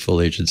close to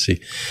full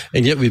agency.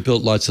 And yet we've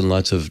built lots and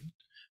lots of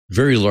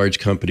very large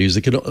companies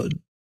that can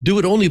do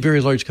what only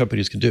very large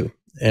companies can do.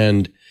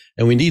 And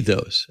we need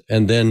those.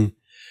 And then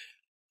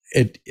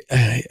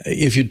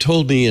if you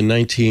told me in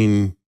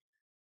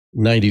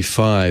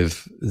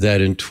 1995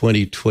 that in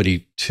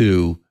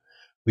 2022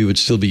 we would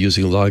still be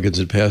using logins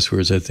and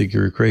passwords, I think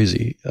you're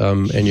crazy.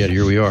 And yet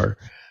here we are.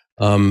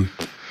 Some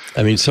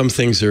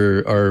things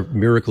are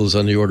miracles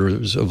on the order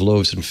of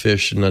loaves and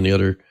fish, and on the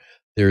other,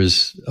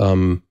 there's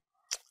some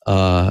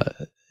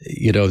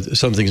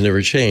things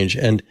never change.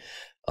 And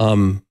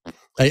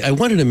I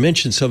wanted to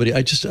mention somebody.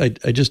 I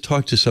just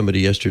talked to somebody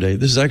yesterday.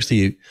 This is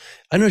actually,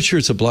 I'm not sure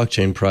it's a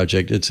blockchain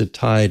project. It's at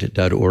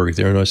tide.org.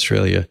 They're in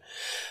Australia,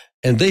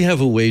 and they have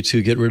a way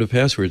to get rid of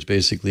passwords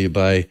basically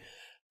by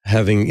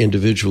having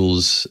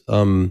individuals,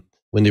 when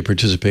they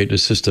participate in a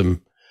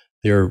system,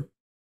 their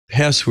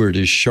password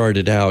is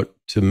sharded out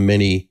to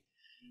many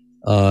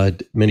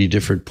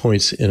different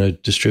points in a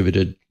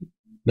distributed,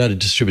 not a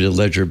distributed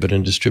ledger, but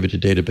in a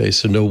distributed database.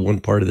 So no one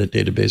part of that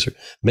database or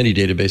many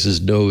databases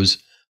knows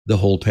the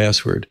whole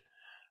password,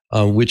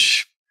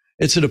 which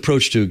it's an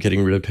approach to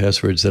getting rid of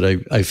passwords that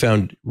I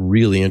found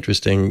really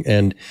interesting.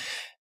 And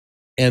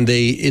and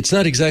it's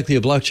not exactly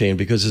a blockchain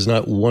because it's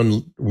not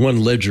one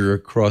ledger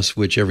across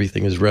which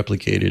everything is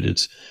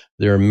replicated.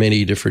 There are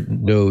many different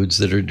nodes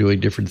that are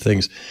doing different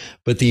things.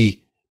 But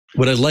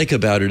what I like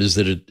about it is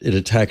that it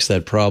attacks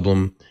that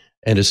problem,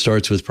 and it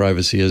starts with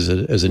privacy as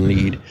a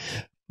need.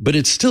 But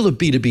it's still a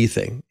B2B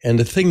thing. And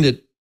the thing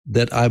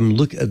that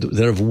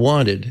I've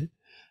wanted,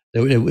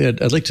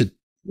 I'd like to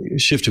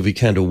shift, if we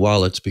can, to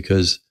wallets,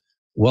 because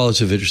wallets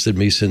have interested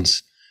me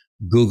since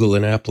Google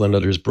and Apple and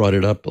others brought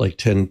it up like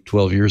 10,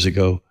 12 years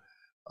ago.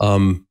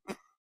 But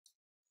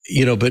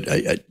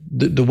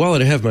the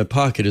wallet I have in my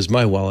pocket is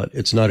my wallet.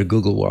 It's not a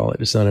Google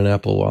wallet. It's not an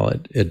Apple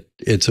wallet.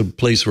 It's a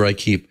place where I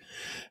keep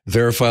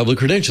verifiable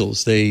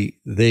credentials.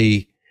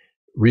 They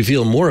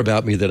reveal more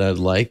about me than I'd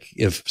like.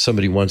 If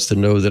somebody wants to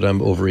know that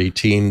I'm over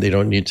 18, they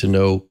don't need to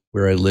know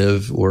where I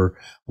live or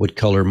what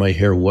color my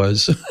hair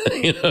was,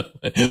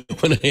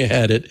 when I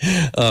had it.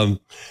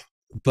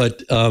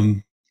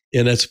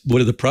 And that's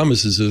one of the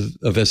promises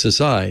of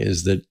SSI,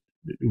 is that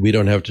we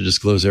don't have to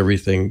disclose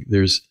everything.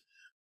 There's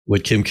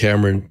what Kim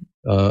Cameron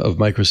of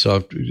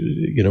Microsoft,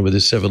 with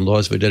his 7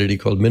 laws of identity,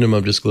 called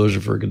minimum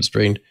disclosure for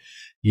constrained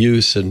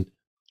use, and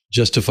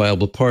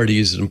justifiable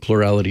parties, and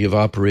plurality of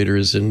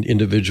operators, and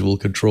individual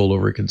control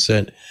over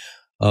consent.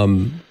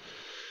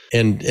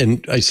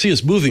 And I see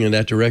us moving in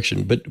that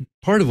direction. But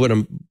part of what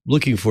I'm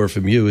looking for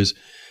from you is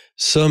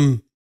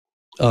some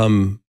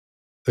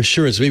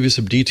assurance, maybe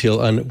some detail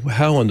on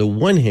how, on the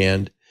one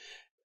hand,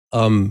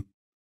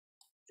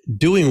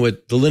 doing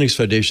what the Linux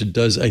Foundation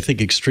does, I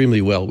think,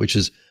 extremely well, which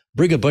is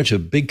bring a bunch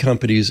of big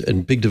companies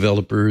and big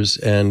developers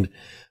and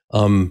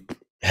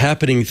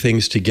happening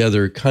things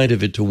together kind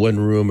of into one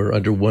room or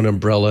under one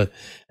umbrella,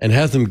 and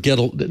have them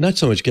not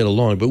so much get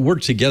along, but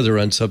work together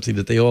on something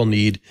that they all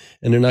need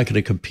and they're not going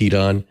to compete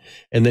on,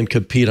 and then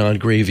compete on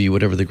gravy,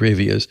 whatever the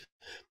gravy is,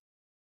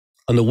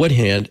 on the one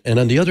hand. And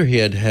on the other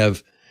hand,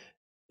 have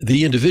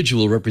the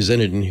individual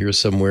represented in here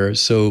somewhere,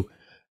 so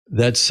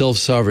that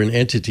self-sovereign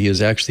entity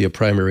is actually a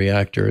primary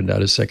actor and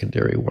not a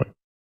secondary one.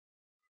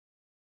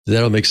 Does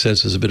that all make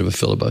sense? As a bit of a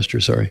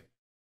filibuster, sorry.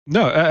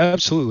 No,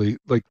 absolutely.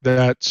 Like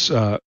that's,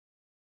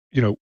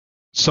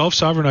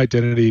 self-sovereign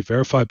identity,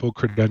 verifiable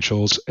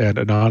credentials, and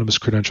anonymous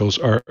credentials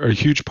are a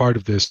huge part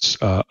of this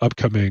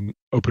upcoming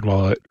Open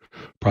Wallet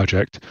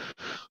project.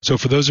 So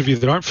for those of you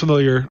that aren't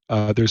familiar,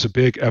 there's a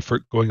big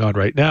effort going on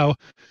right now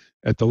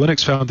at the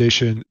Linux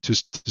Foundation to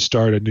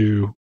start a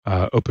new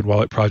Open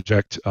Wallet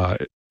project.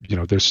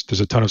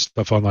 There's a ton of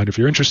stuff online if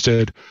you're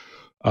interested,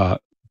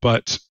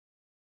 but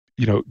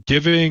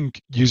giving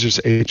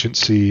users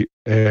agency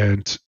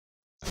and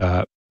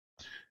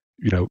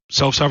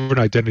self-sovereign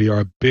identity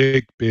are a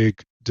big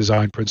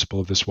design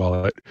principle of this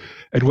wallet.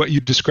 And what you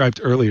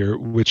described earlier,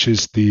 which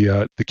is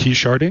the key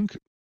sharding,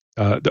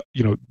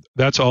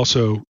 that's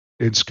also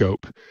in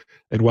scope.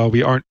 And while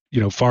we aren't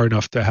far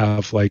enough to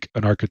have like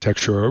an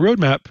architecture or a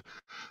roadmap,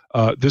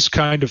 this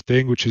kind of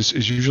thing, which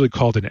is usually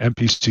called an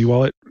MPC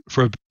wallet,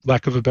 for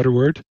lack of a better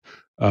word,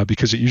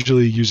 because it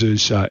usually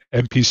uses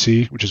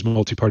MPC, which is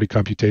multi-party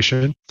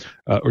computation,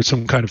 or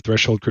some kind of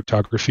threshold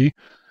cryptography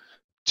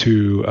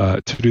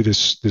to do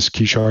this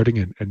key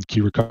sharding and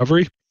key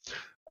recovery.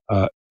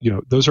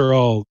 Those are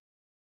all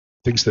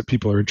things that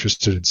people are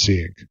interested in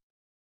seeing.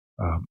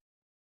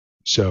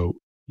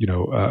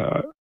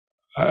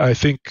 I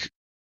think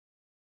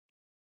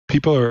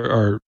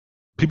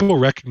people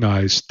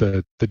recognize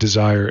the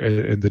desire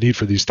and the need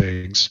for these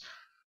things,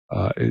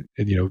 and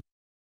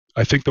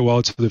I think the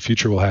wallets of the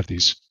future will have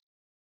these.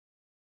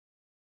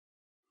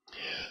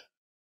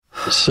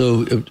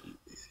 So,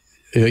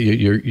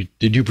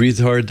 did you breathe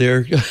hard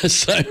there,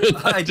 Simon?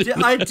 I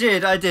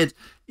did.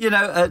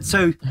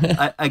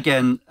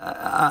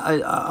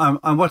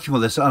 I'm watching all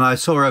this, and I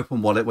saw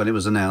Open Wallet when it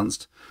was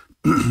announced.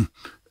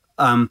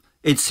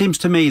 It seems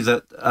to me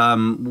that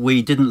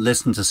we didn't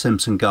listen to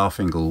Simpson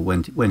Garfinkel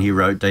when he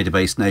wrote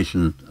Database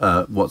Nation,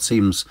 what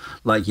seems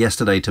like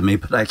yesterday to me,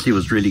 but actually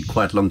was really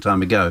quite a long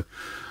time ago,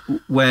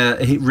 where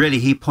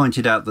he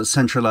pointed out that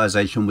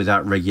centralization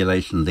without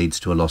regulation leads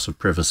to a loss of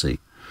privacy.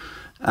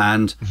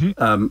 And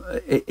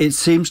it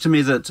seems to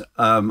me that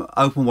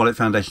Open Wallet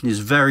Foundation is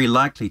very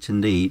likely to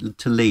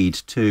lead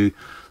to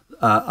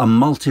a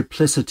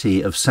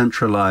multiplicity of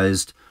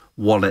centralized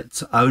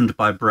wallets owned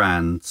by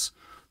brands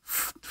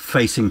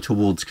facing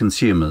towards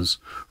consumers,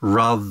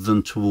 rather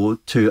than to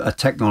a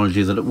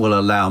technology that will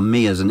allow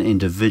me as an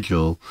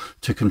individual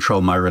to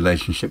control my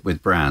relationship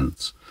with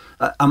brands.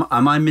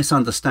 Am I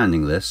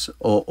misunderstanding this,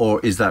 or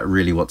is that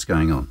really what's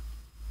going on?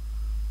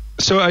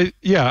 So I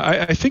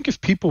think if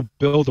people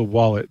build a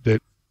wallet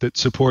that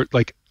support,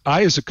 like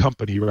I as a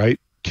company, right,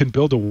 can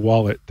build a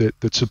wallet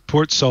that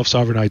supports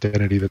self-sovereign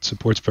identity, that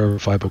supports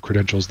verifiable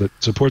credentials, that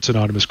supports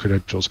anonymous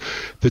credentials,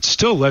 that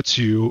still lets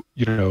you,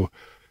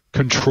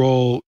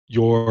 control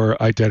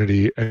your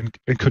identity and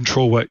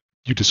control what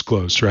you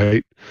disclose,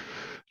 right?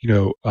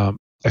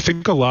 I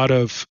think a lot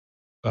of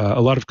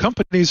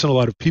companies and a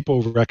lot of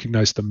people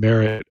recognize the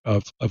merit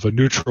of a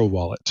neutral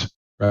wallet,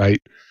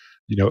 right?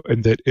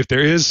 And that if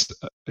there is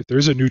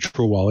a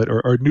neutral wallet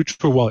or a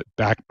neutral wallet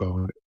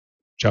backbone,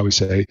 shall we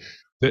say,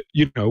 that,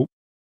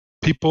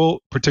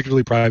 people,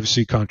 particularly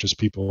privacy conscious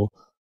people,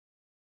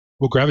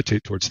 will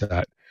gravitate towards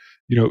that.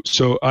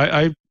 So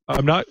I'm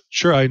not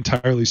sure I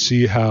entirely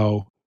see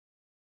how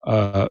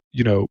how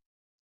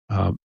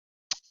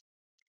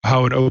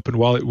an open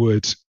wallet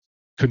would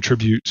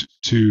contribute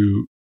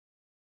to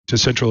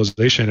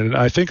centralization. And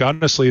I think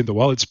honestly, in the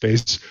wallet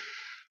space,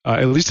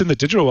 at least in the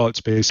digital wallet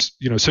space,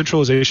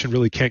 centralization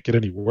really can't get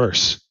any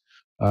worse.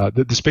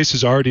 The space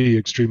is already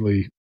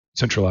extremely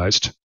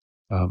centralized.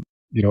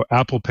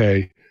 Apple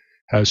Pay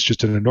has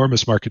just an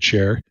enormous market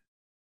share,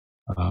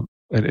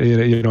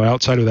 and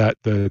outside of that,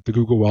 the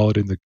Google Wallet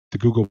and the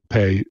Google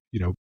Pay,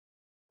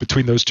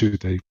 between those two,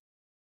 they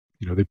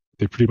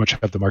pretty much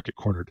have the market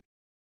cornered.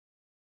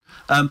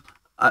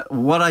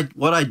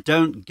 What I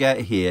don't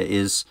get here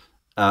is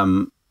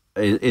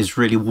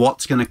really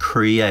what's going to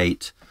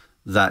create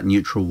that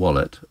neutral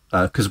wallet,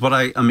 because what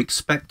I am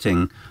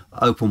expecting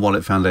Open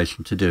Wallet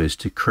Foundation to do is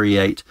to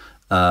create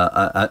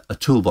a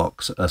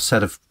toolbox, a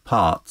set of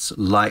parts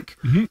like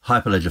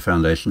Hyperledger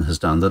Foundation has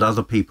done, that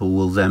other people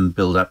will then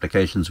build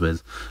applications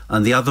with,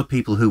 and the other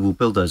people who will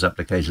build those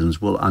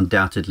applications will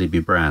undoubtedly be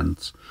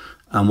brands.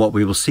 And what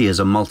we will see is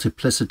a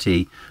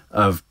multiplicity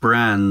of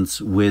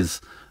brands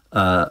with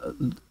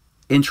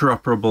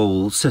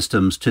interoperable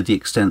systems to the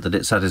extent that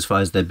it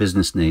satisfies their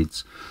business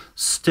needs,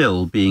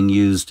 still being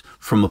used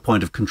from a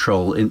point of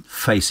control in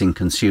facing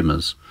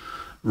consumers,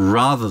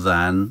 rather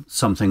than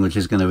something which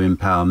is going to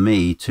empower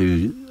me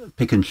to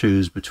pick and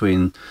choose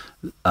between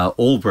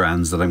all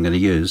brands that I'm going to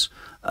use,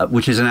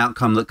 which is an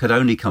outcome that could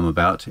only come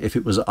about if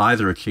it was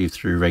either achieved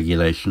through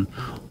regulation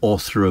or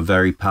through a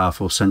very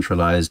powerful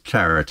centralized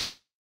charity.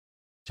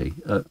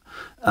 Again,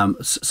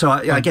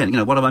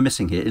 what am I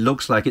missing here? It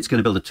looks like it's going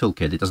to build a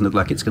toolkit. It doesn't look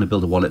like it's going to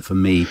build a wallet for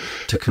me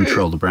to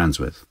control the brands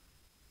with.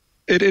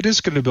 It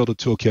is going to build a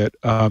toolkit.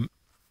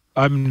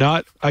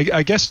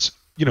 I guess,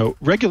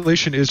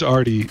 regulation is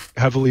already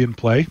heavily in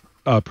play,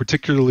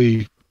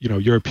 particularly,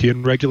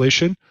 European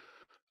regulation,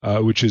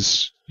 which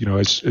is,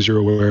 as you're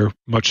aware,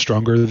 much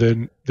stronger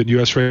than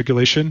U.S.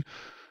 regulation.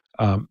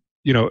 And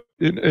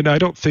I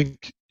don't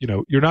think,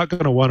 you're not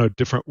going to want a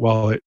different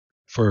wallet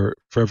for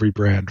every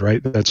brand,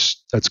 right?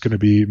 That's going to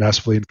be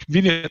massively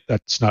inconvenient.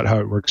 That's not how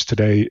it works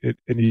today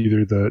in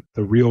either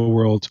the real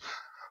world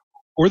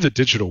or the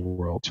digital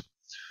world.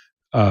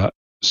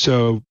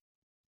 So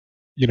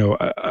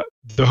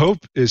the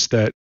hope is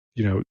that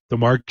the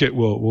market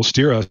will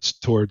steer us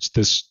towards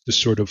this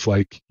sort of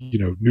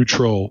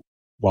neutral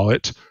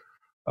wallet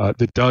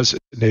that does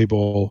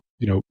enable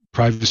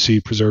privacy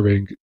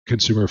preserving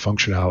consumer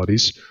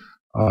functionalities.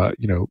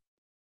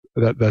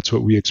 That's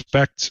what we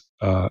expect.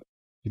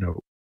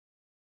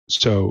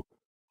 So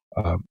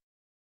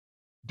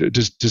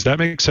does that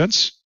make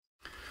sense?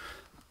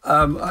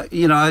 I'm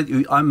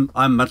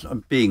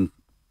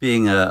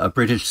being a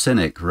British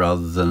cynic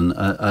rather than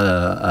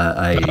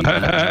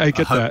I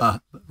get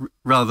that.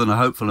 Rather than a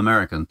hopeful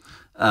American.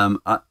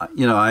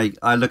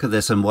 I look at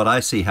this, and what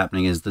I see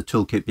happening is the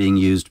toolkit being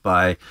used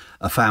by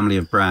a family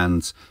of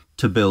brands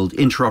to build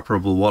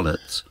interoperable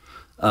wallets,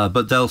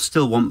 but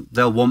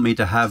they'll want me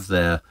to have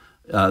their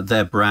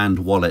brand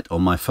wallet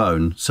on my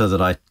phone, so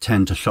that I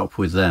tend to shop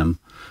with them,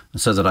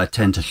 so that I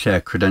tend to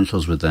share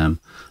credentials with them,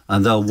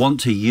 and they'll want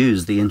to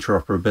use the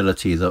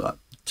interoperability that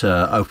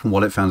Open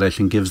Wallet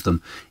Foundation gives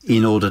them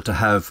in order to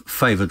have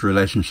favored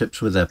relationships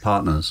with their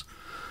partners.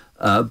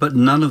 But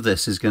none of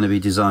this is going to be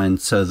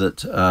designed so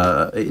that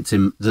it's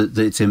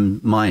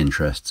in my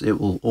interests. It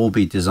will all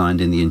be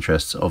designed in the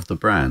interests of the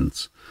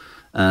brands.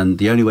 And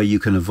the only way you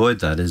can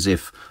avoid that is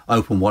if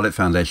Open Wallet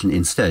Foundation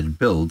instead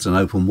builds an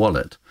open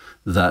wallet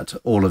that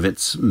all of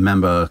its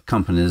member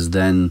companies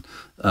then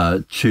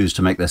choose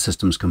to make their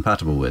systems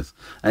compatible with.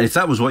 And if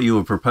that was what you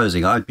were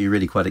proposing, I'd be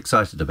really quite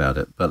excited about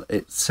it. But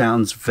it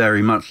sounds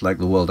very much like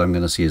the world I'm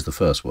going to see as the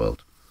first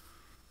world.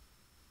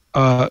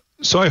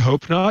 So I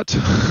hope not.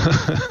 In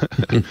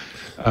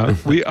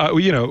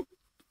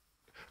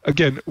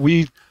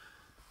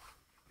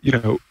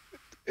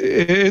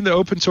the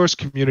open source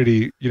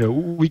community,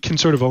 we can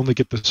sort of only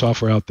get the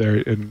software out there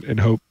and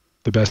hope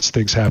the best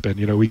things happen.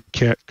 We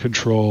can't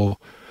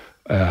control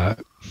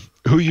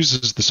who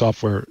uses the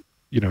software,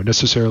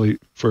 necessarily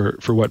for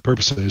what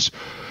purposes.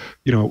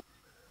 A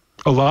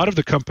lot of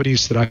the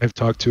companies that I have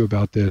talked to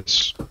about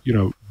this,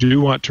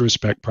 do want to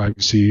respect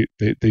privacy.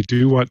 They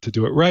do want to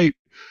do it right.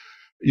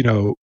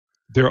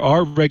 There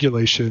are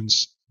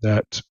regulations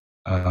that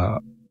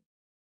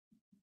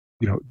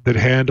that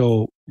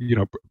handle,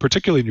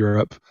 particularly in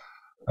Europe,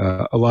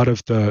 a lot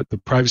of the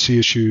privacy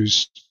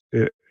issues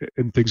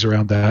and things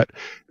around that.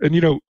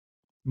 And,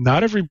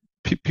 not every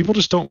people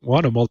just don't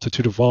want a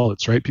multitude of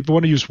wallets, right? People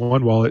want to use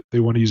one wallet.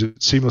 They want to use it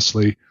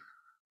seamlessly.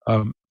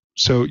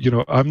 So,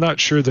 I'm not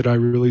sure that I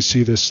really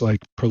see this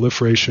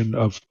proliferation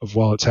of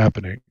wallets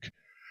happening.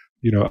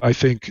 I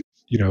think,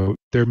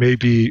 there may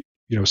be,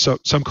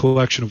 some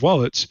collection of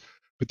wallets,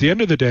 but at the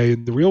end of the day,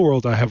 in the real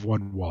world, I have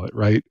one wallet,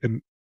 right?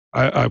 And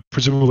I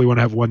presumably want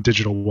to have one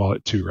digital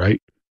wallet too,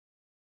 right?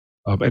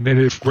 And then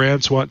if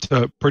brands want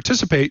to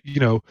participate,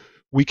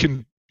 we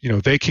can,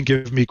 they can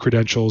give me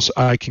credentials,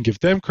 I can give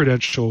them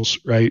credentials,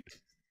 right?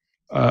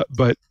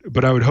 But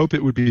I would hope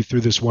it would be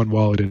through this one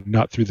wallet and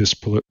not through this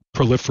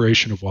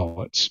proliferation of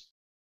wallets.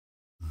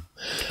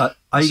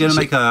 Are you going to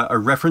make a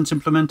reference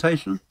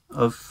implementation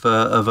of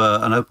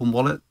an open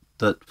wallet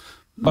that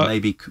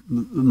maybe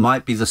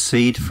might be the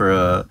seed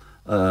for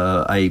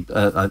a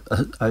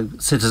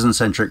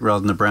citizen-centric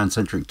rather than a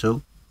brand-centric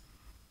tool?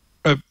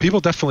 People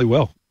definitely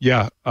will.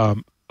 Yeah.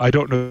 I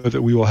don't know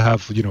that we will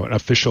have, an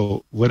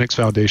official Linux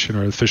Foundation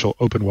or an official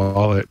open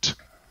wallet,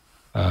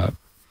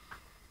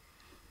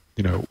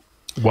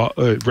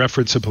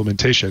 reference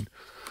implementation,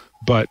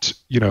 but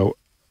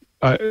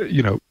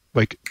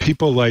like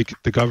people like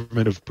the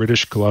government of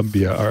British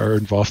Columbia are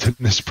involved in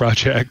this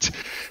project,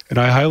 and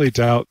I highly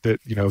doubt that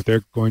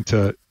they're going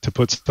to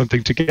put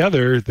something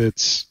together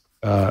that's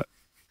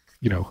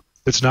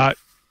that's not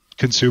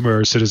consumer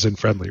or citizen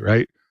friendly,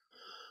 right?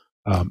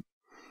 A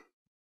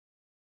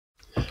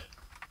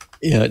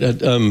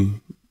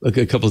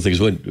couple of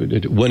things.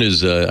 One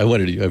is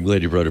I'm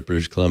glad you brought up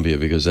British Columbia,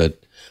 because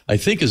that I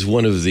think is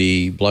one of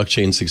the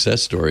blockchain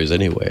success stories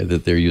anyway,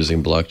 that they're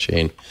using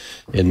blockchain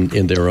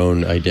in their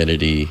own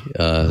identity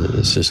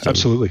system.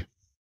 Absolutely,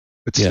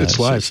 it's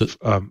live.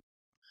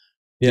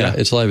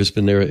 It's live. It's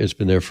been there. It's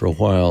been there for a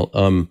while.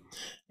 But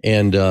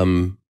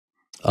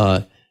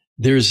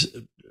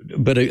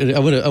I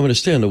want to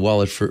stay on the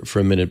wallet for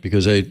a minute,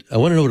 because I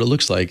want to know what it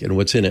looks like and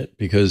what's in it,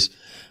 because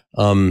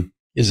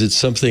is it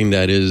something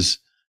that is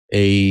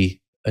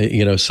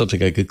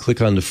something I could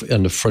click on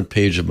the front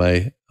page of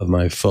my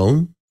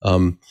phone?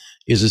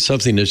 Is it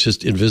something that's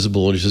just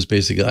invisible and it's just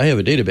basically I have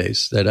a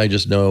database that I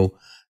just know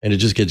and it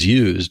just gets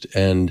used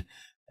and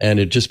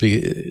it just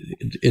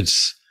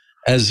it's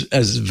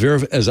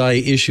as I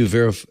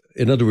issue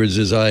in other words,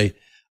 as I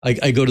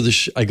go to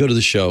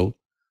the show,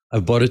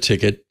 I've bought a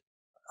ticket,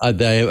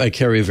 I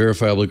carry a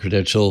verifiable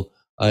credential,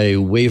 I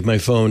wave my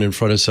phone in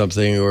front of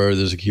something, or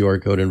there's a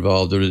QR code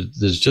involved, or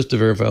there's just a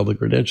verifiable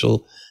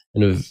credential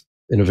in a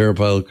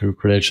verifiable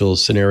credential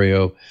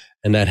scenario,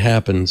 and that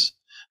happens.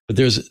 But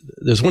there's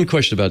one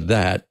question about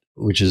that,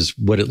 which is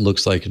what it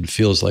looks like and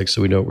feels like,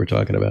 so we know what we're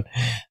talking about.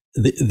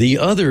 The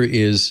other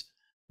is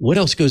what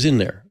else goes in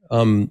there,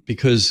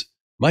 because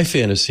my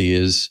fantasy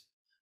is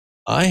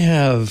I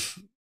have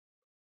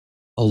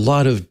a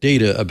lot of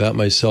data about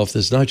myself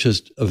that's not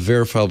just a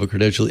verifiable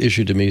credential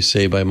issued to me,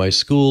 say by my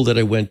school that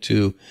I went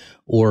to,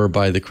 or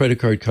by the credit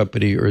card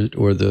company,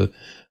 or the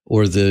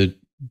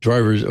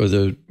drivers, or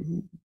the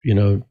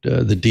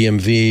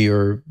DMV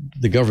or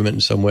the government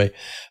in some way.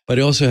 But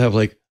I also have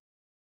like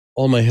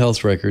all my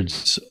health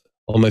records,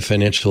 all my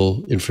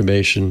financial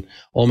information,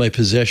 all my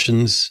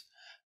possessions,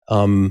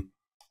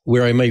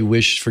 where I may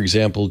wish, for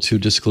example, to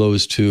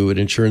disclose to an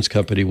insurance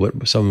company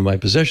what some of my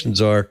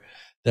possessions are.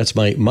 That's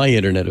my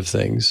Internet of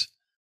Things.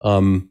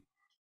 And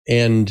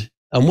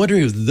I'm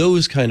wondering if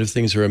those kind of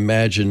things are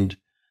imagined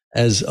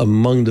as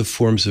among the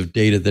forms of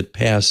data that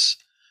pass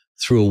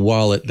through a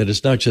wallet, that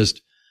it's not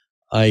just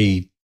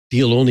I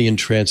deal only in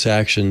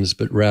transactions,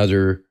 but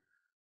rather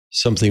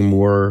something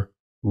more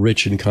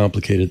rich and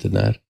complicated than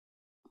that.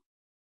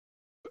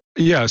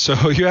 Yeah,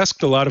 so you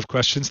asked a lot of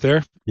questions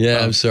there. Yeah,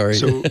 I'm sorry.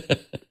 So,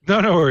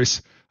 no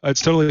worries.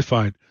 It's totally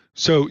fine.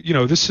 So,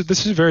 this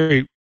is a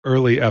very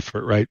early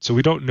effort, right? So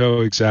we don't know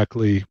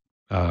exactly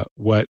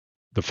what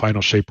the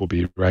final shape will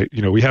be, right?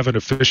 We haven't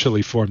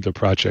officially formed the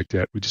project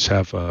yet. We just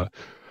have a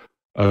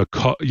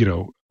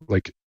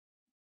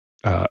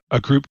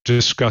group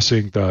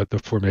discussing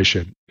the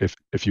formation,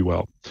 if you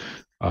will.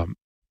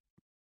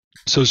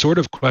 So sort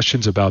of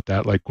questions about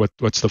that, like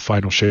what's the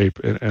final shape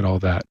and all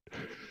that.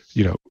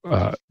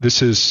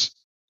 This is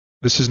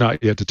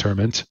not yet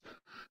determined.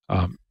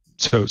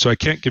 So I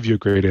can't give you a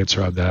great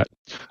answer on that.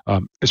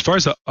 As far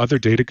as the other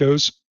data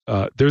goes,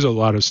 there's a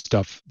lot of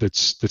stuff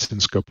that's in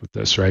scope with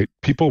this, right?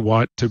 People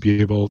want to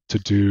be able to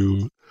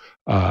do,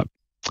 I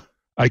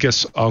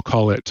guess I'll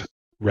call it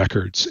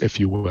records, if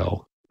you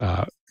will.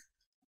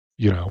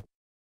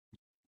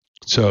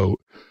 So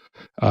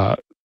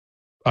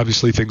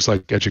obviously things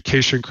like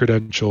education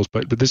credentials,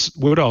 but this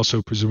would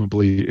also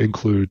presumably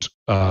include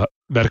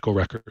medical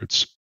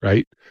records,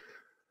 right?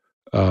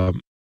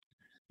 And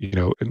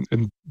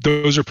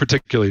those are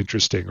particularly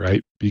interesting,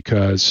 right?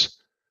 Because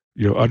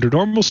under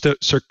normal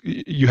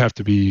you have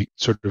to be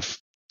sort of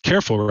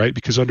careful, right?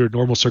 Because under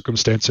normal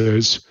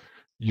circumstances,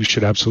 you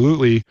should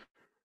absolutely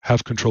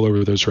have control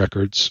over those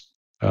records.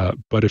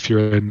 But if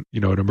you're in,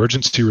 an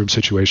emergency room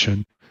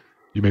situation,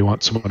 you may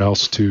want someone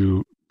else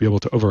to be able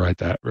to override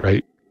that,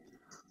 right?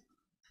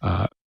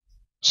 But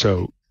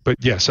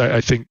yes,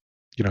 I think,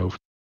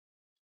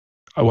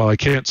 while I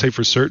can't say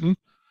for certain,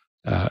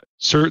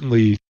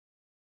 certainly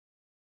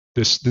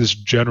this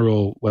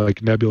general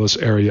like nebulous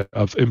area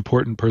of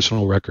important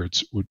personal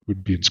records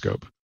would be in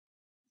scope.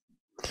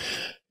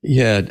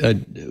 Yeah,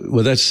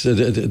 well,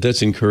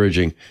 that's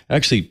encouraging.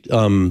 Actually,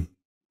 I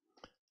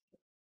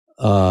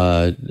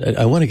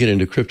want to get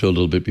into crypto a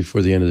little bit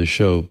before the end of the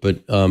show,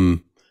 but sure.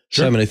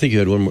 Simon, I think you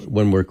had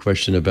one more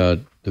question about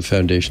the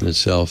foundation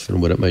itself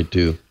and what it might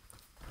do.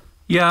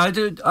 Yeah, I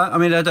do. I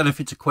mean, I don't know if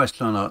it's a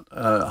question or not,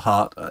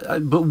 Hart,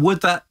 but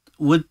would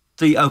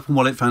the Open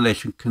Wallet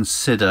Foundation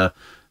consider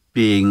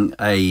being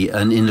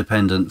an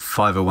independent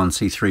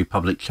 501c3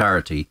 public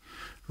charity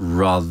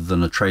rather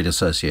than a trade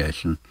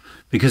association?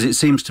 Because it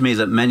seems to me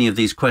that many of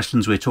these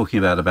questions we're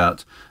talking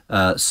about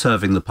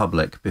serving the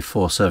public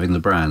before serving the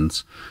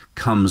brands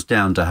comes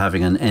down to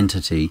having an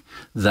entity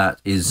that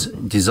is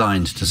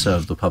designed to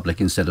serve the public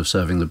instead of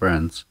serving the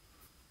brands.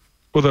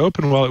 Well, the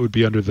Open Wallet would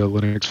be under the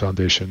Linux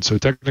Foundation, so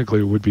technically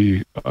it would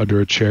be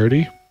under a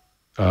charity.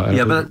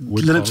 Yeah, but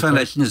Linux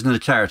Foundation isn't a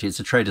charity, it's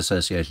a trade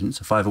association,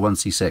 it's a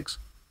 501c6.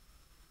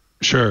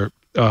 Sure.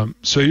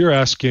 So you're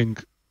asking,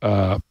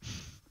 I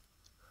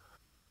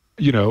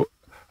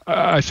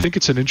think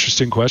it's an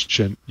interesting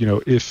question,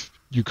 if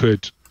you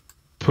could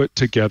put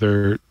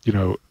together,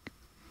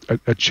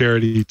 a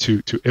charity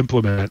to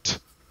implement,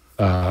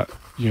 a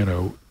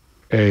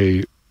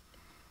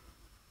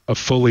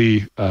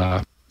fully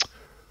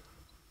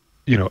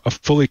a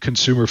fully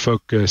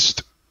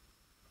consumer-focused,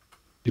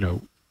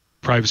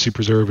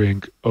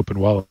 privacy-preserving open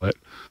wallet.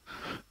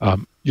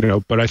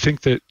 But I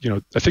think that,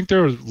 I think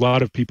there are a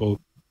lot of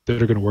people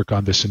that are going to work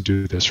on this and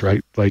do this,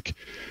 right? Like,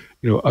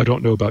 I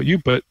don't know about you,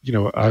 but,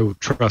 I would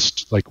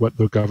trust like what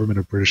the government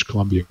of British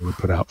Columbia would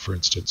put out, for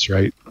instance,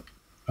 right?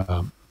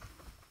 So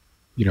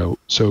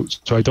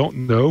I don't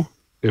know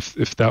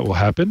if that will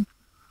happen,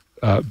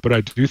 but I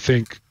do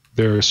think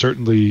there are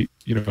certainly,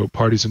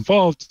 parties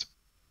involved,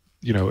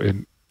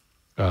 in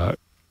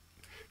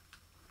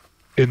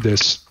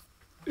this,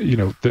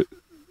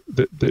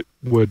 that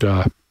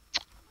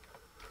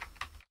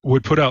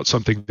would put out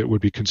something that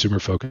would be consumer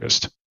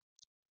focused.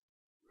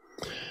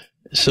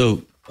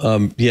 So,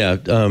 and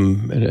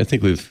I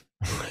think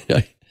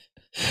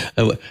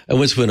I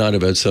once went on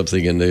about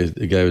something, and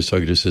the guy I was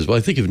talking to says, "Well,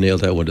 I think you've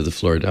nailed that one to the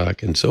floor,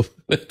 Doc." And so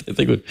I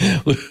think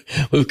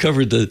we've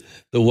covered the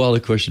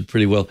wallet question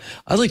pretty well.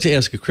 I'd like to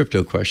ask a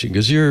crypto question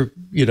because you're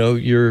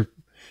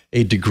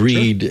a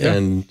degreed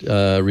and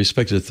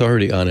respected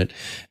authority on it,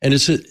 and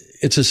it's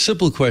a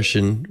simple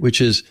question,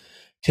 which is,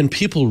 can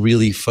people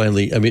really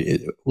finally? I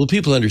mean, will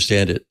people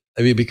understand it?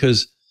 I mean,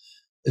 because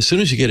as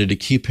soon as you get into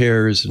key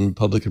pairs and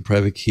public and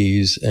private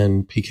keys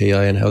and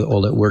PKI and how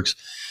all that works,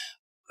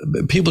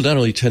 people not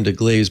only tend to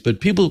glaze, but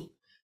people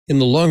in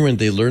the long run,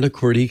 they learn a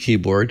QWERTY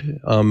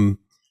keyboard.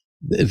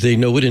 They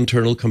know what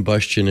internal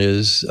combustion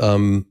is.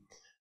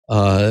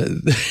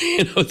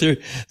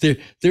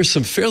 There's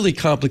some fairly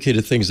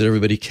complicated things that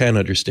everybody can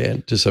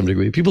understand to some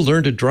degree. People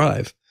learn to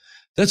drive.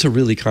 That's a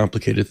really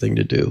complicated thing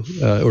to do,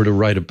 or to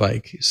ride a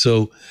bike.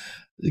 So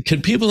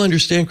can people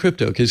understand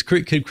crypto? Because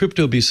can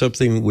crypto be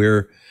something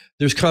where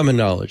there's common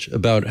knowledge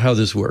about how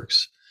this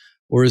works?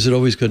 Or is it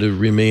always going to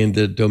remain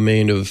the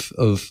domain of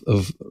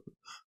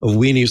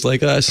weenies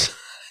like us?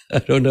 I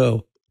don't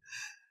know.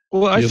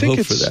 Well, I think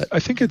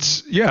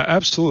it's yeah,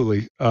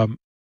 absolutely.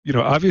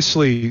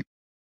 Obviously,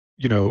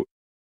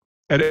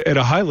 at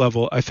a high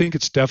level, I think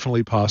it's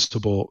definitely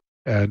possible.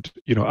 And,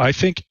 I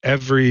think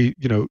every,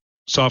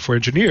 software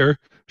engineer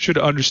should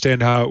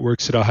understand how it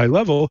works at a high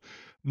level.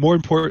 More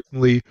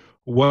importantly,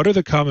 what are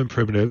the common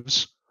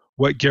primitives?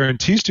 What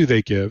guarantees do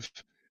they give?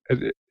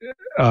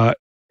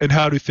 And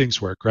how do things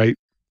work, right?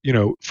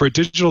 For a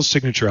digital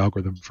signature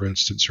algorithm, for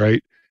instance,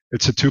 right?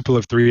 It's a tuple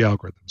of 3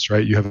 algorithms,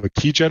 right? You have a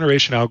key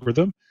generation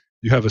algorithm,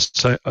 you have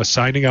a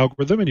signing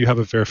algorithm, and you have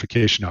a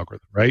verification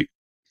algorithm, right?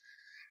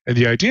 And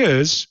the idea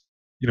is,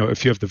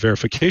 if you have the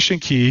verification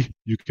key,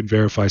 you can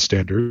verify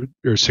standard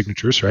or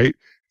signatures, right?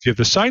 If you have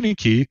the signing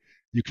key,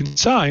 you can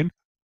sign.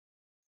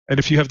 And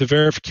if you have the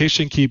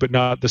verification key but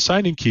not the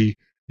signing key,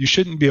 you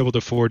shouldn't be able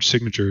to forge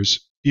signatures,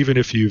 even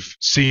if you've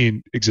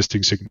seen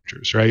existing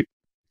signatures, right?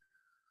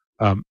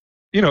 And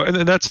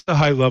then that's the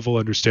high level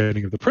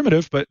understanding of the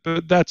primitive, but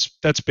that's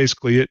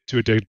basically it to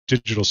a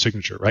digital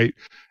signature, right?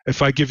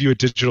 If I give you a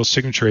digital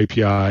signature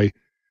API,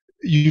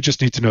 you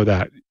just need to know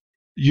that.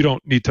 You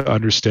don't need to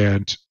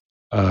understand,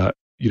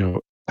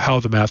 how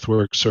the math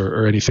works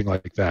or anything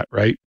like that,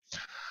 right?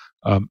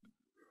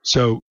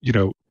 So,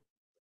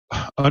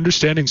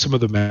 understanding some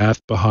of the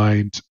math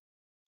behind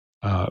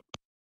some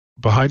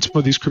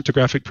of these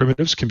cryptographic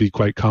primitives can be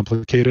quite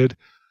complicated.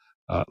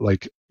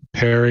 Like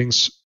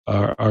pairings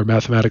are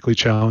mathematically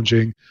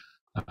challenging.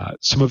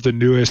 Some of the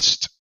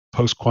newest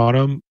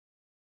post-quantum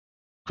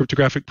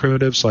cryptographic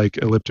primitives like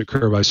elliptic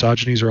curve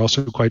isogenies are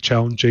also quite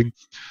challenging.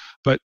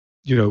 But,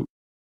 the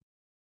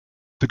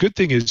good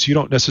thing is you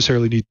don't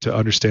necessarily need to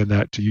understand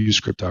that to use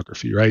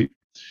cryptography, right?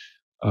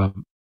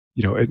 And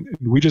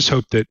we just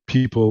hope that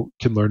people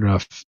can learn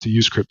enough to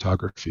use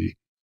cryptography.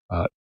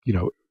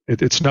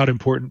 It's not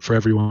important for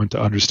everyone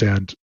to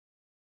understand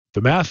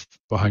the math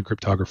behind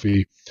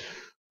cryptography,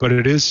 but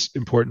it is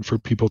important for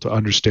people to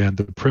understand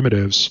the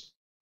primitives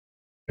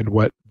and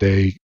what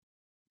they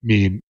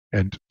mean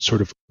and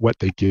sort of what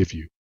they give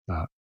you.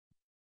 I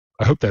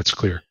hope that's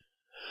clear.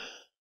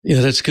 Yeah,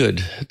 that's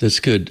good.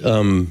 That's good.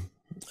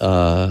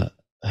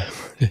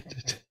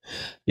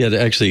 Yeah,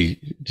 actually,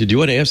 did you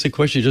want to ask the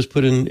question you just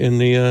put in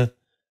the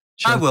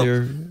chat I will.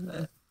 there?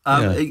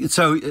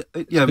 So,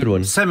 Good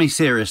one.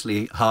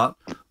 semi-seriously, Hart,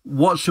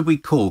 what should we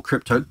call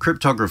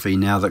cryptography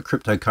now that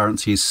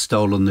cryptocurrency has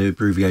stolen the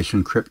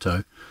abbreviation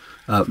crypto?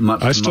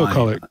 I still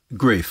call it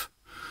grief.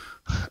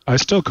 I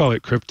still call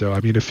it crypto.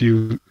 I mean, if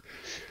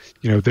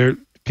there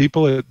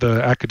people at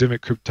the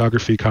academic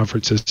cryptography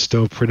conferences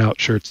still print out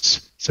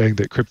shirts saying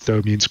that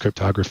crypto means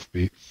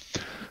cryptography.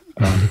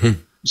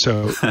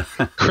 So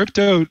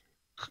crypto,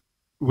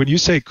 when you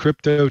say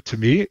crypto to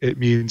me, it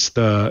means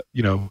the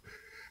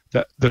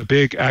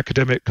big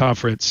academic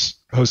conference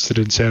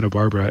hosted in Santa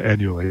Barbara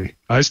annually.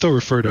 I still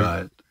refer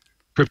to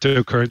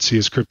cryptocurrency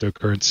as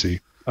cryptocurrency.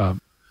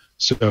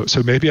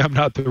 So maybe I'm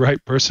not the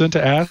right person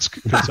to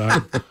ask, because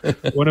I'm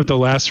one of the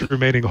last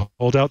remaining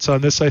holdouts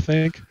on this, I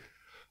think.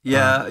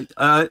 Yeah.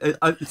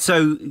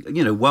 So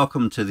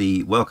welcome to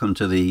the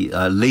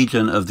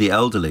Legion of the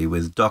Elderly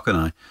with Doc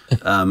and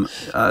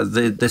I.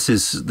 This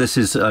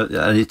is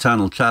an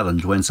eternal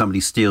challenge when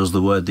somebody steals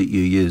the word that you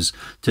use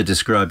to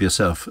describe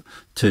yourself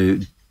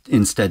to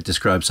instead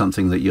describe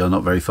something that you're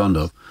not very fond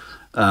of.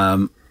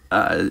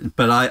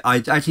 But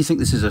I actually think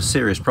this is a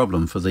serious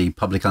problem for the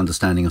public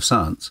understanding of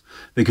science,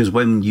 because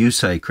when you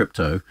say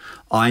crypto,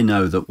 I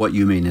know that what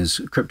you mean is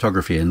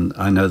cryptography, and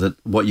I know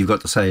that what you've got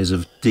to say is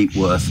of deep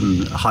worth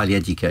and highly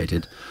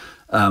educated.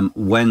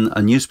 When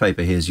a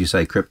newspaper hears you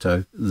say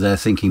crypto, they're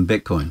thinking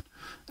Bitcoin,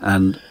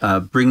 and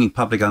bringing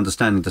public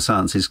understanding to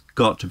science has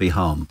got to be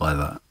harmed by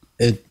that.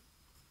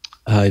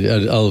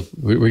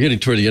 We're getting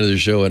toward the end of the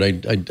show, and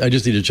I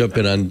just need to jump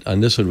in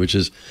on this one, which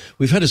is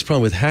we've had this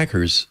problem with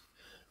hackers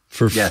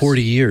for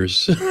 40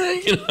 years. On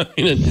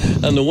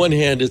the one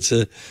hand, it's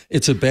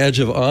a badge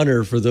of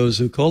honor for those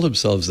who call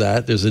themselves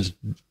that. There's a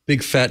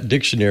big fat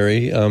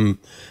dictionary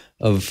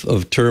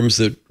of terms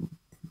that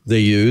they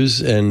use,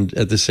 and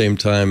at the same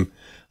time,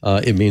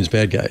 it means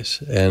bad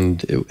guys.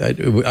 And I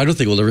don't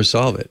think we'll ever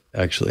solve it.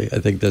 Actually, I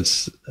think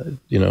that's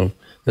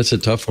a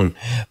tough one.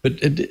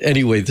 But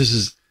anyway,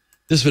 this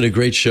has been a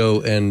great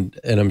show, and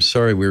I'm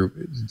sorry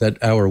that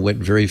hour went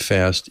very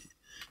fast,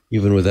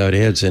 even without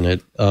ads in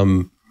it.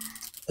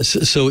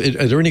 So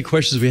are there any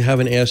questions we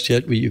haven't asked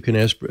yet you can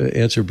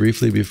answer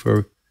briefly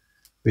before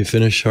we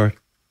finish, Hart?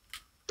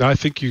 I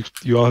think you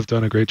all have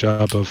done a great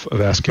job of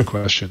asking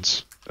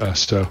questions.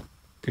 So,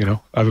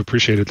 I've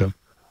appreciated them.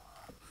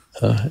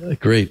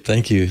 Great.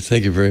 Thank you.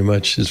 Thank you very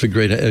much. It's been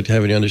great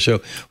having you on the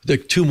show. There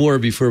are two more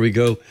before we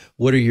go.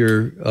 What are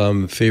your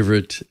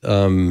favorite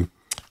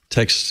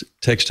text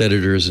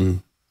editors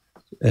and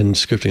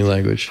scripting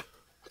language?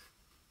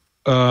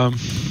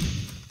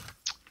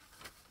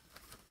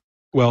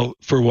 Well,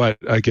 for what,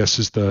 I guess,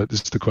 is the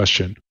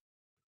question.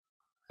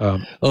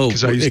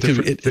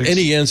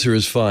 Any answer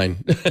is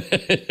fine.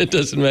 It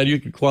doesn't matter.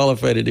 You can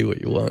qualify to do what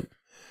you want.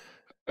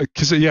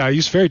 Because I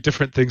use very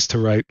different things to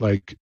write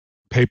like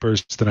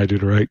papers than I do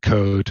to write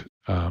code.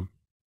 I've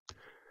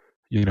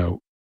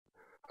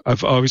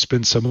always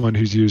been someone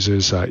who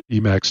uses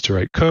Emacs to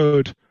write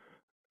code.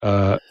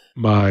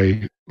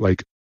 My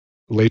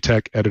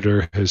LaTeX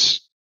editor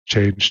has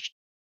changed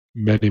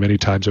many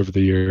times over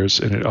the years,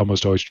 and it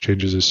almost always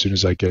changes as soon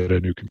as I get a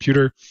new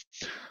computer.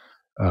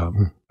 I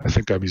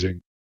think I'm using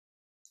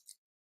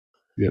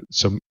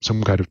some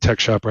kind of tech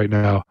shop right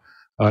now.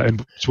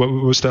 And so what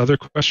was the other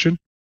question?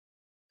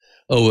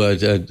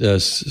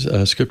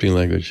 Scripting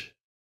language.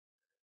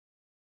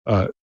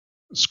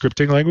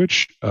 Scripting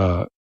language.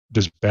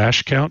 Does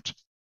Bash count?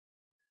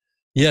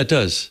 Yeah, it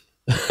does.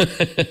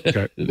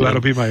 Okay, well,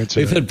 that'll be my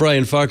answer. We've had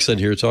Brian Fox on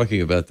here talking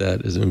about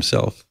that as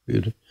himself.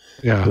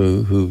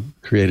 Who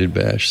created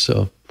Bash.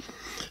 So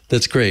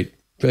that's great.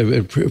 I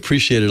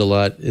appreciate it a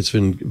lot. It's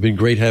been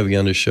great having you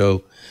on the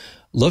show.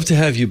 Love to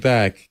have you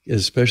back,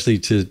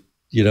 especially since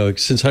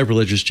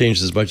Hyperledger's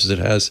changed as much as it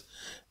has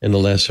in the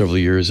last several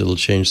years, it'll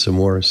change some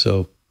more.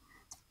 So it'd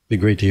be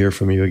great to hear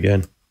from you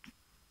again.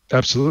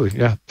 Absolutely.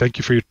 Yeah. Thank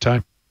you for your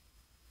time.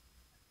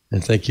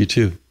 And thank you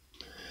too.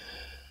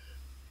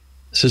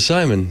 So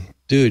Simon,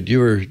 dude,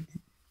 you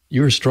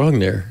were strong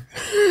there.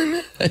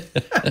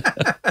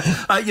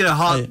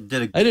 Hart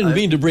did I didn't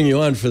mean to bring you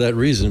on for that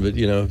reason, but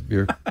you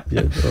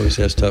always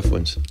has tough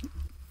ones.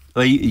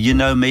 Well,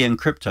 me and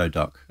crypto,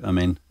 Doc. I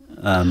mean,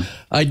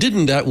 I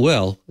didn't that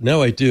well.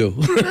 Now I do.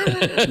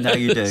 Now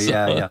you do.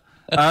 Yeah.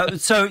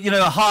 So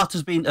Hart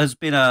has been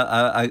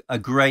a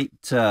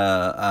great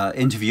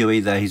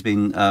interviewee there. He's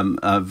been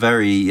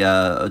very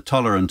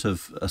tolerant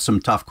of some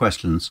tough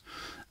questions.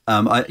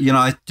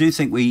 I do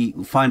think we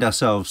find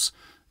ourselves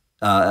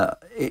at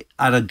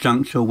a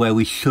juncture where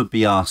we should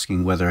be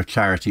asking whether a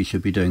charity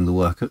should be doing the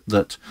work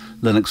that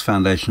Linux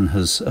Foundation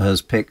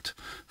has picked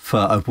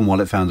for Open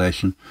Wallet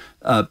Foundation,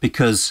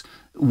 because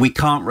we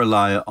can't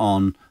rely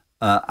on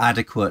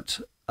adequate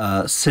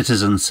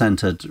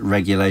citizen-centered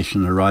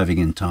regulation arriving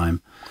in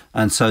time.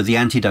 And so the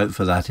antidote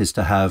for that is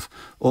to have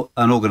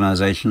an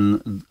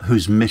organization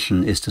whose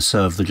mission is to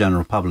serve the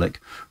general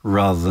public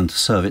rather than to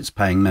serve its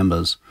paying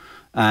members.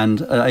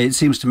 And it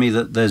seems to me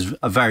that there's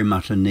very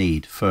much a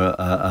need for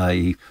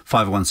a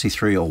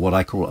 501c3, or what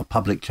I call a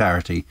public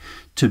charity,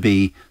 to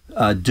be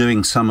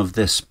doing some of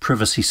this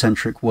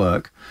privacy-centric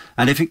work.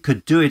 And if it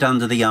could do it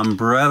under the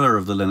umbrella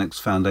of the Linux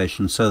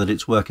Foundation so that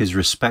its work is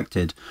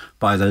respected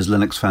by those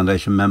Linux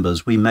Foundation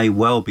members, we may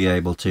well be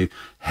able to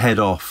head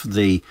off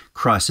the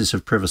crisis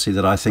of privacy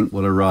that I think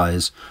will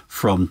arise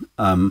from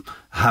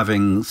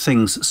having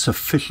things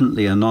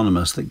sufficiently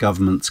anonymous that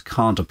governments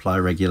can't apply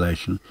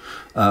regulation,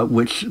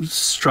 which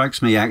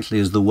strikes me actually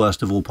as the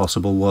worst of all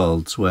possible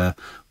worlds, where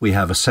we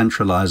have a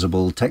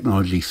centralizable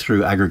technology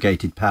through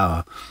aggregated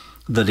power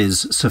that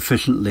is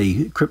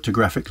sufficiently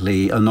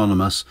cryptographically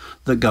anonymous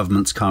that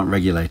governments can't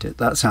regulate it.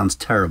 That sounds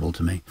terrible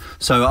to me.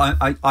 So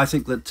I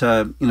think that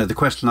the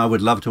question I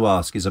would love to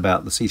ask is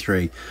about the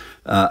C3,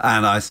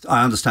 and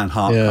I understand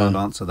Hart can't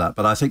answer that,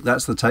 but I think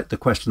that's the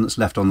question that's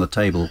left on the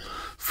table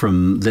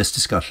from this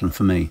discussion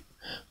for me.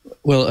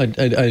 Well,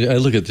 I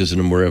look at this in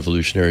a more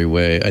evolutionary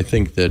way. I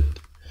think that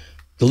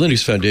the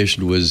Linux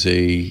Foundation was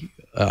a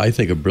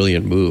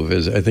brilliant move.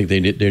 I think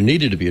there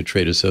needed to be a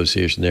trade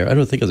association there. I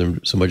don't think of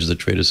them so much as a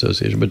trade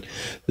association, but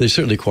they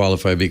certainly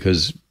qualify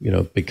because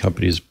big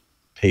companies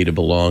pay to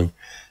belong.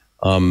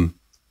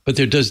 But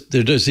there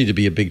does need to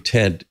be a big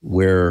tent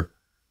where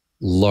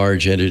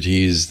large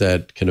entities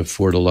that can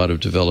afford a lot of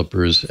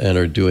developers and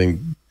are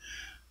doing,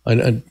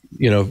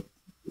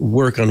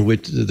 work on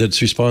which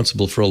that's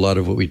responsible for a lot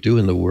of what we do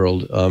in the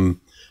world,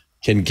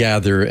 can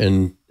gather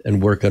and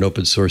work on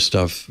open source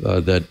stuff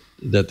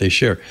that they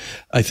share.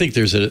 I think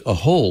there's a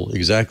hole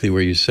exactly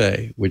where you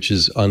say, which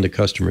is on the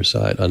customer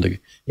side, on the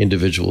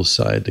individual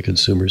side, the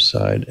consumer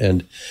side.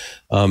 And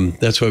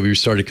that's why we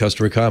started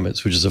Customer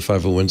Comments, which is a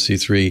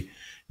 501c3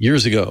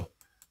 years ago.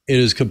 It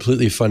is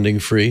completely funding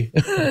free.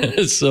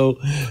 So,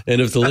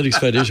 and if the Linux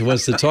Foundation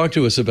wants to talk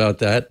to us about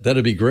that,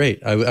 that'd be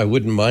great. I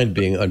wouldn't mind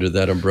being under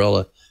that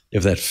umbrella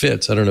if that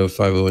fits. I don't know if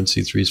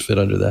 501c3s fit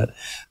under that.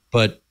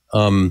 But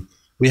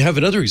we have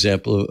another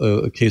example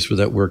of a case where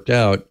that worked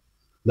out.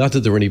 Not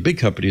that there were any big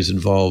companies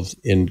involved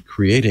in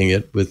creating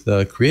it with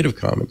Creative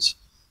Commons,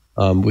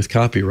 with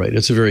copyright.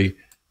 It's a very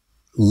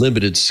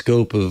limited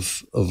scope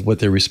of what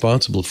they're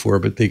responsible for,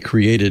 but they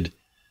created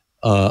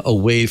a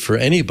way for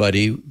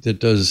anybody that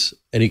does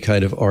any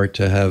kind of art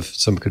to have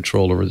some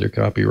control over their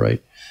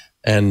copyright.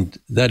 And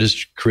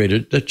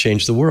that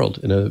changed the world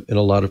in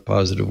a lot of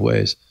positive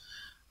ways.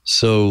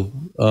 So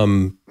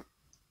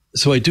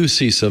I do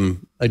see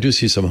some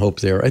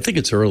hope there. I think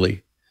it's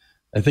early.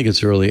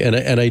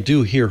 And I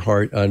do hear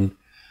Hart on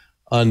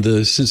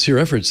the sincere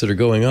efforts that are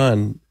going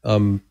on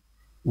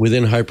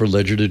within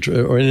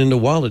Hyperledger or in the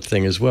wallet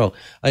thing as well.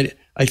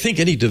 I think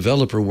any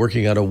developer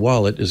working on a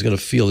wallet is going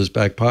to feel his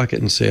back pocket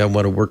and say, I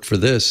want to work for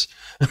this,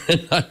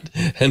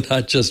 and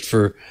not just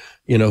for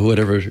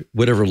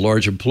whatever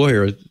large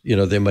employer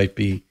they might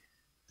be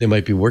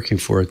working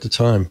for at the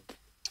time.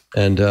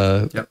 And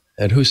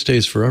and who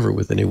stays forever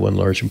with any one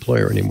large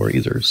employer anymore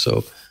either?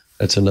 So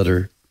that's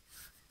another,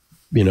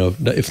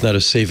 if not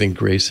a saving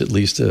grace, at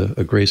least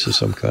a grace of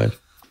some kind.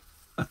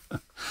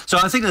 So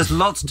I think there's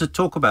lots to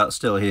talk about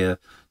still here,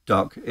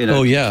 Doc.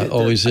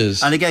 Always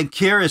is. And again,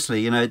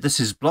 curiously,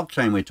 this is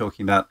blockchain we're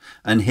talking about,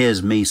 and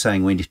here's me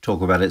saying we need to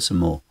talk about it some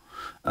more.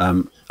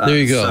 There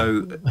you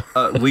go.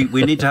 So we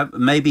need to have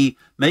maybe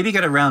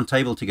get a round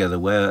table together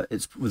where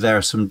there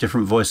are some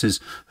different voices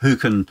who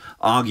can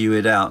argue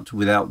it out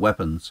without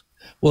weapons.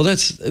 Well,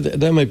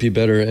 that might be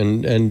better,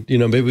 and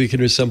maybe we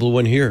can assemble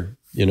one here.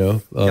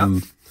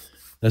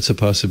 That's a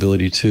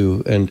possibility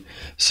too. And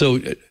so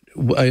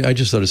I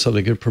just thought of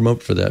something to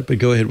promote for that. But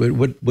go ahead.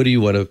 What do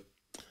you want to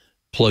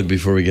plug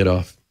before we get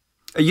off?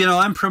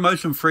 I'm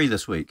promotion free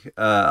this week.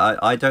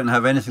 I don't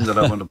have anything that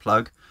I want to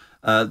plug.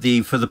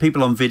 For the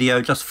people on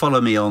video, just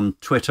follow me on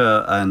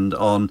Twitter and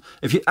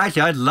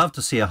I'd love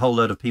to see a whole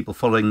load of people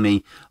following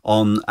me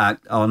on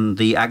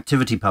the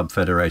ActivityPub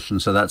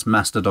Federation. So that's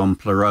Mastodon,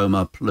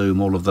 Pleroma,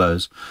 Plume, all of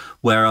those,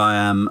 where I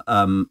am.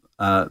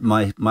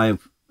 My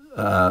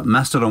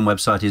Mastodon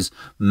website is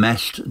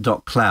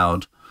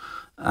meshed.cloud,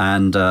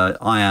 and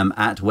I am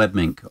at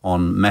Webmink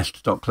on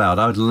meshed.cloud.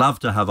 I would love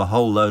to have a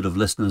whole load of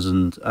listeners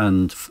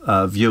and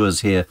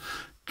viewers here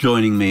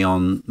joining me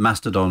on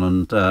Mastodon,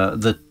 and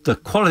the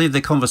quality of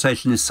the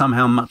conversation is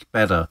somehow much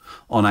better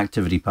on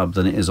ActivityPub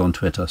than it is on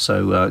Twitter.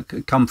 So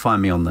come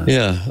find me on there.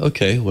 Yeah,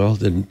 okay. Well,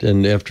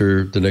 then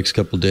after the next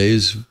couple of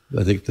days,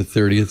 I think the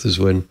 30th is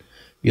when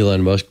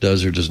Elon Musk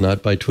does or does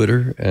not buy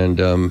Twitter,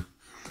 and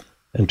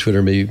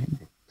Twitter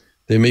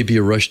there may be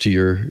a rush to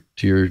your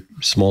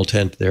small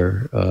tent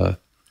there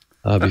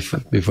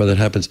before that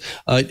happens.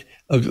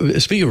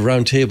 Speaking of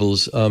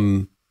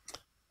roundtables,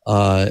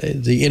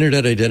 the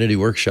Internet Identity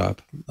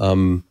Workshop,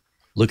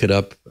 look it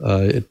up.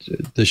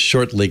 The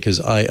short link is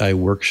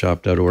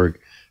iiworkshop.org.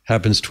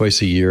 Happens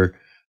twice a year.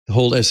 The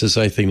whole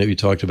SSI thing that we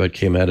talked about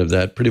came out of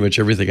that. Pretty much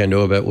everything I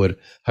know about what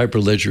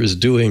Hyperledger is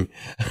doing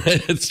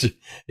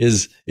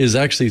is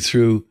actually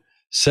through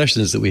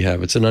sessions that we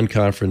have. It's an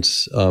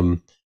unconference.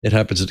 It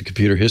happens at the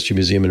Computer History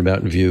Museum in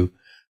Mountain View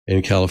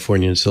in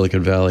California, in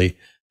Silicon Valley.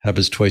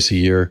 Happens twice a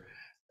year.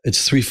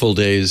 It's 3 full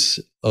days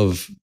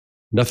of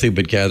nothing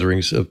but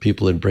gatherings of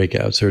people in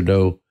breakouts. There are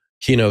no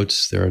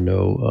keynotes. There are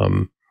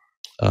no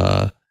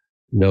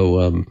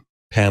no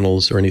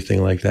panels or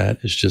anything like that.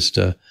 It's just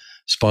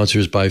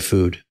sponsors buy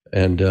food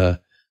and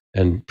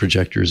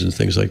projectors and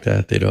things like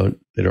that. They don't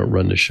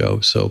run the show.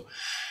 So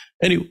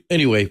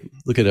anyway,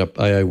 look it up,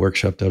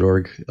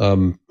 iiworkshop.org,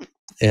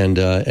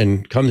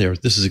 and come there.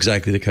 This is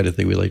exactly the kind of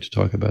thing we like to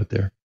talk about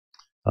there.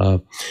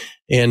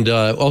 And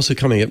also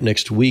coming up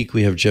next week,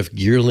 we have Jeff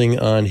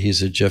Geerling on.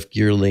 He's at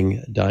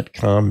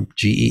jeffgeerling.com,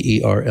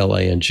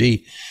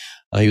 Geerling.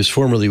 He was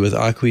formerly with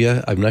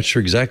Acquia. I'm not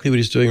sure exactly what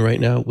he's doing right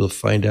now. We'll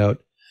find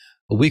out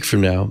a week from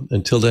now.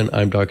 Until then,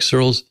 I'm Doc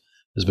Searls.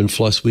 This has been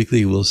FLOSS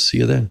Weekly. We'll see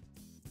you then.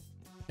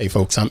 Hey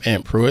folks, I'm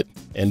Ant Pruitt.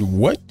 And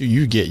what do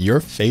you get your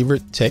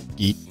favorite tech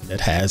geek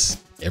that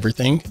has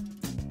everything?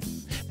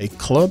 A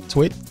Club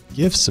TWiT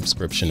gift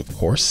subscription, of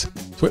course.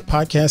 TWiT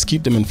podcasts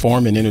keep them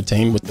informed and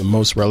entertained with the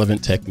most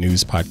relevant tech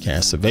news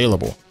podcasts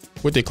available.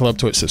 With the Club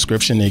TWiT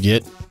subscription, they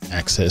get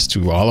access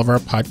to all of our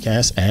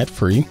podcasts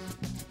ad-free.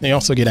 They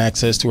also get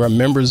access to our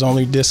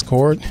members-only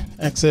Discord,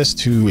 access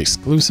to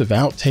exclusive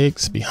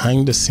outtakes,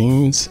 behind the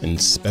scenes, and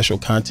special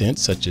content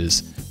such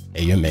as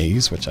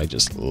AMAs, which I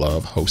just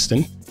love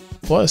hosting,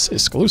 plus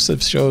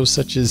exclusive shows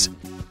such as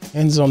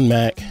Hands on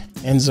Mac,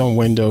 Hands on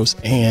Windows,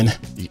 and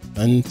the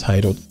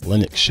Untitled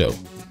Linux Show.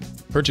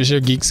 Purchase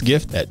your geek's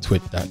gift at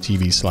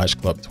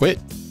twit.tv/clubtwit,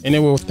 and it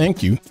will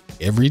thank you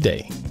every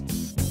day.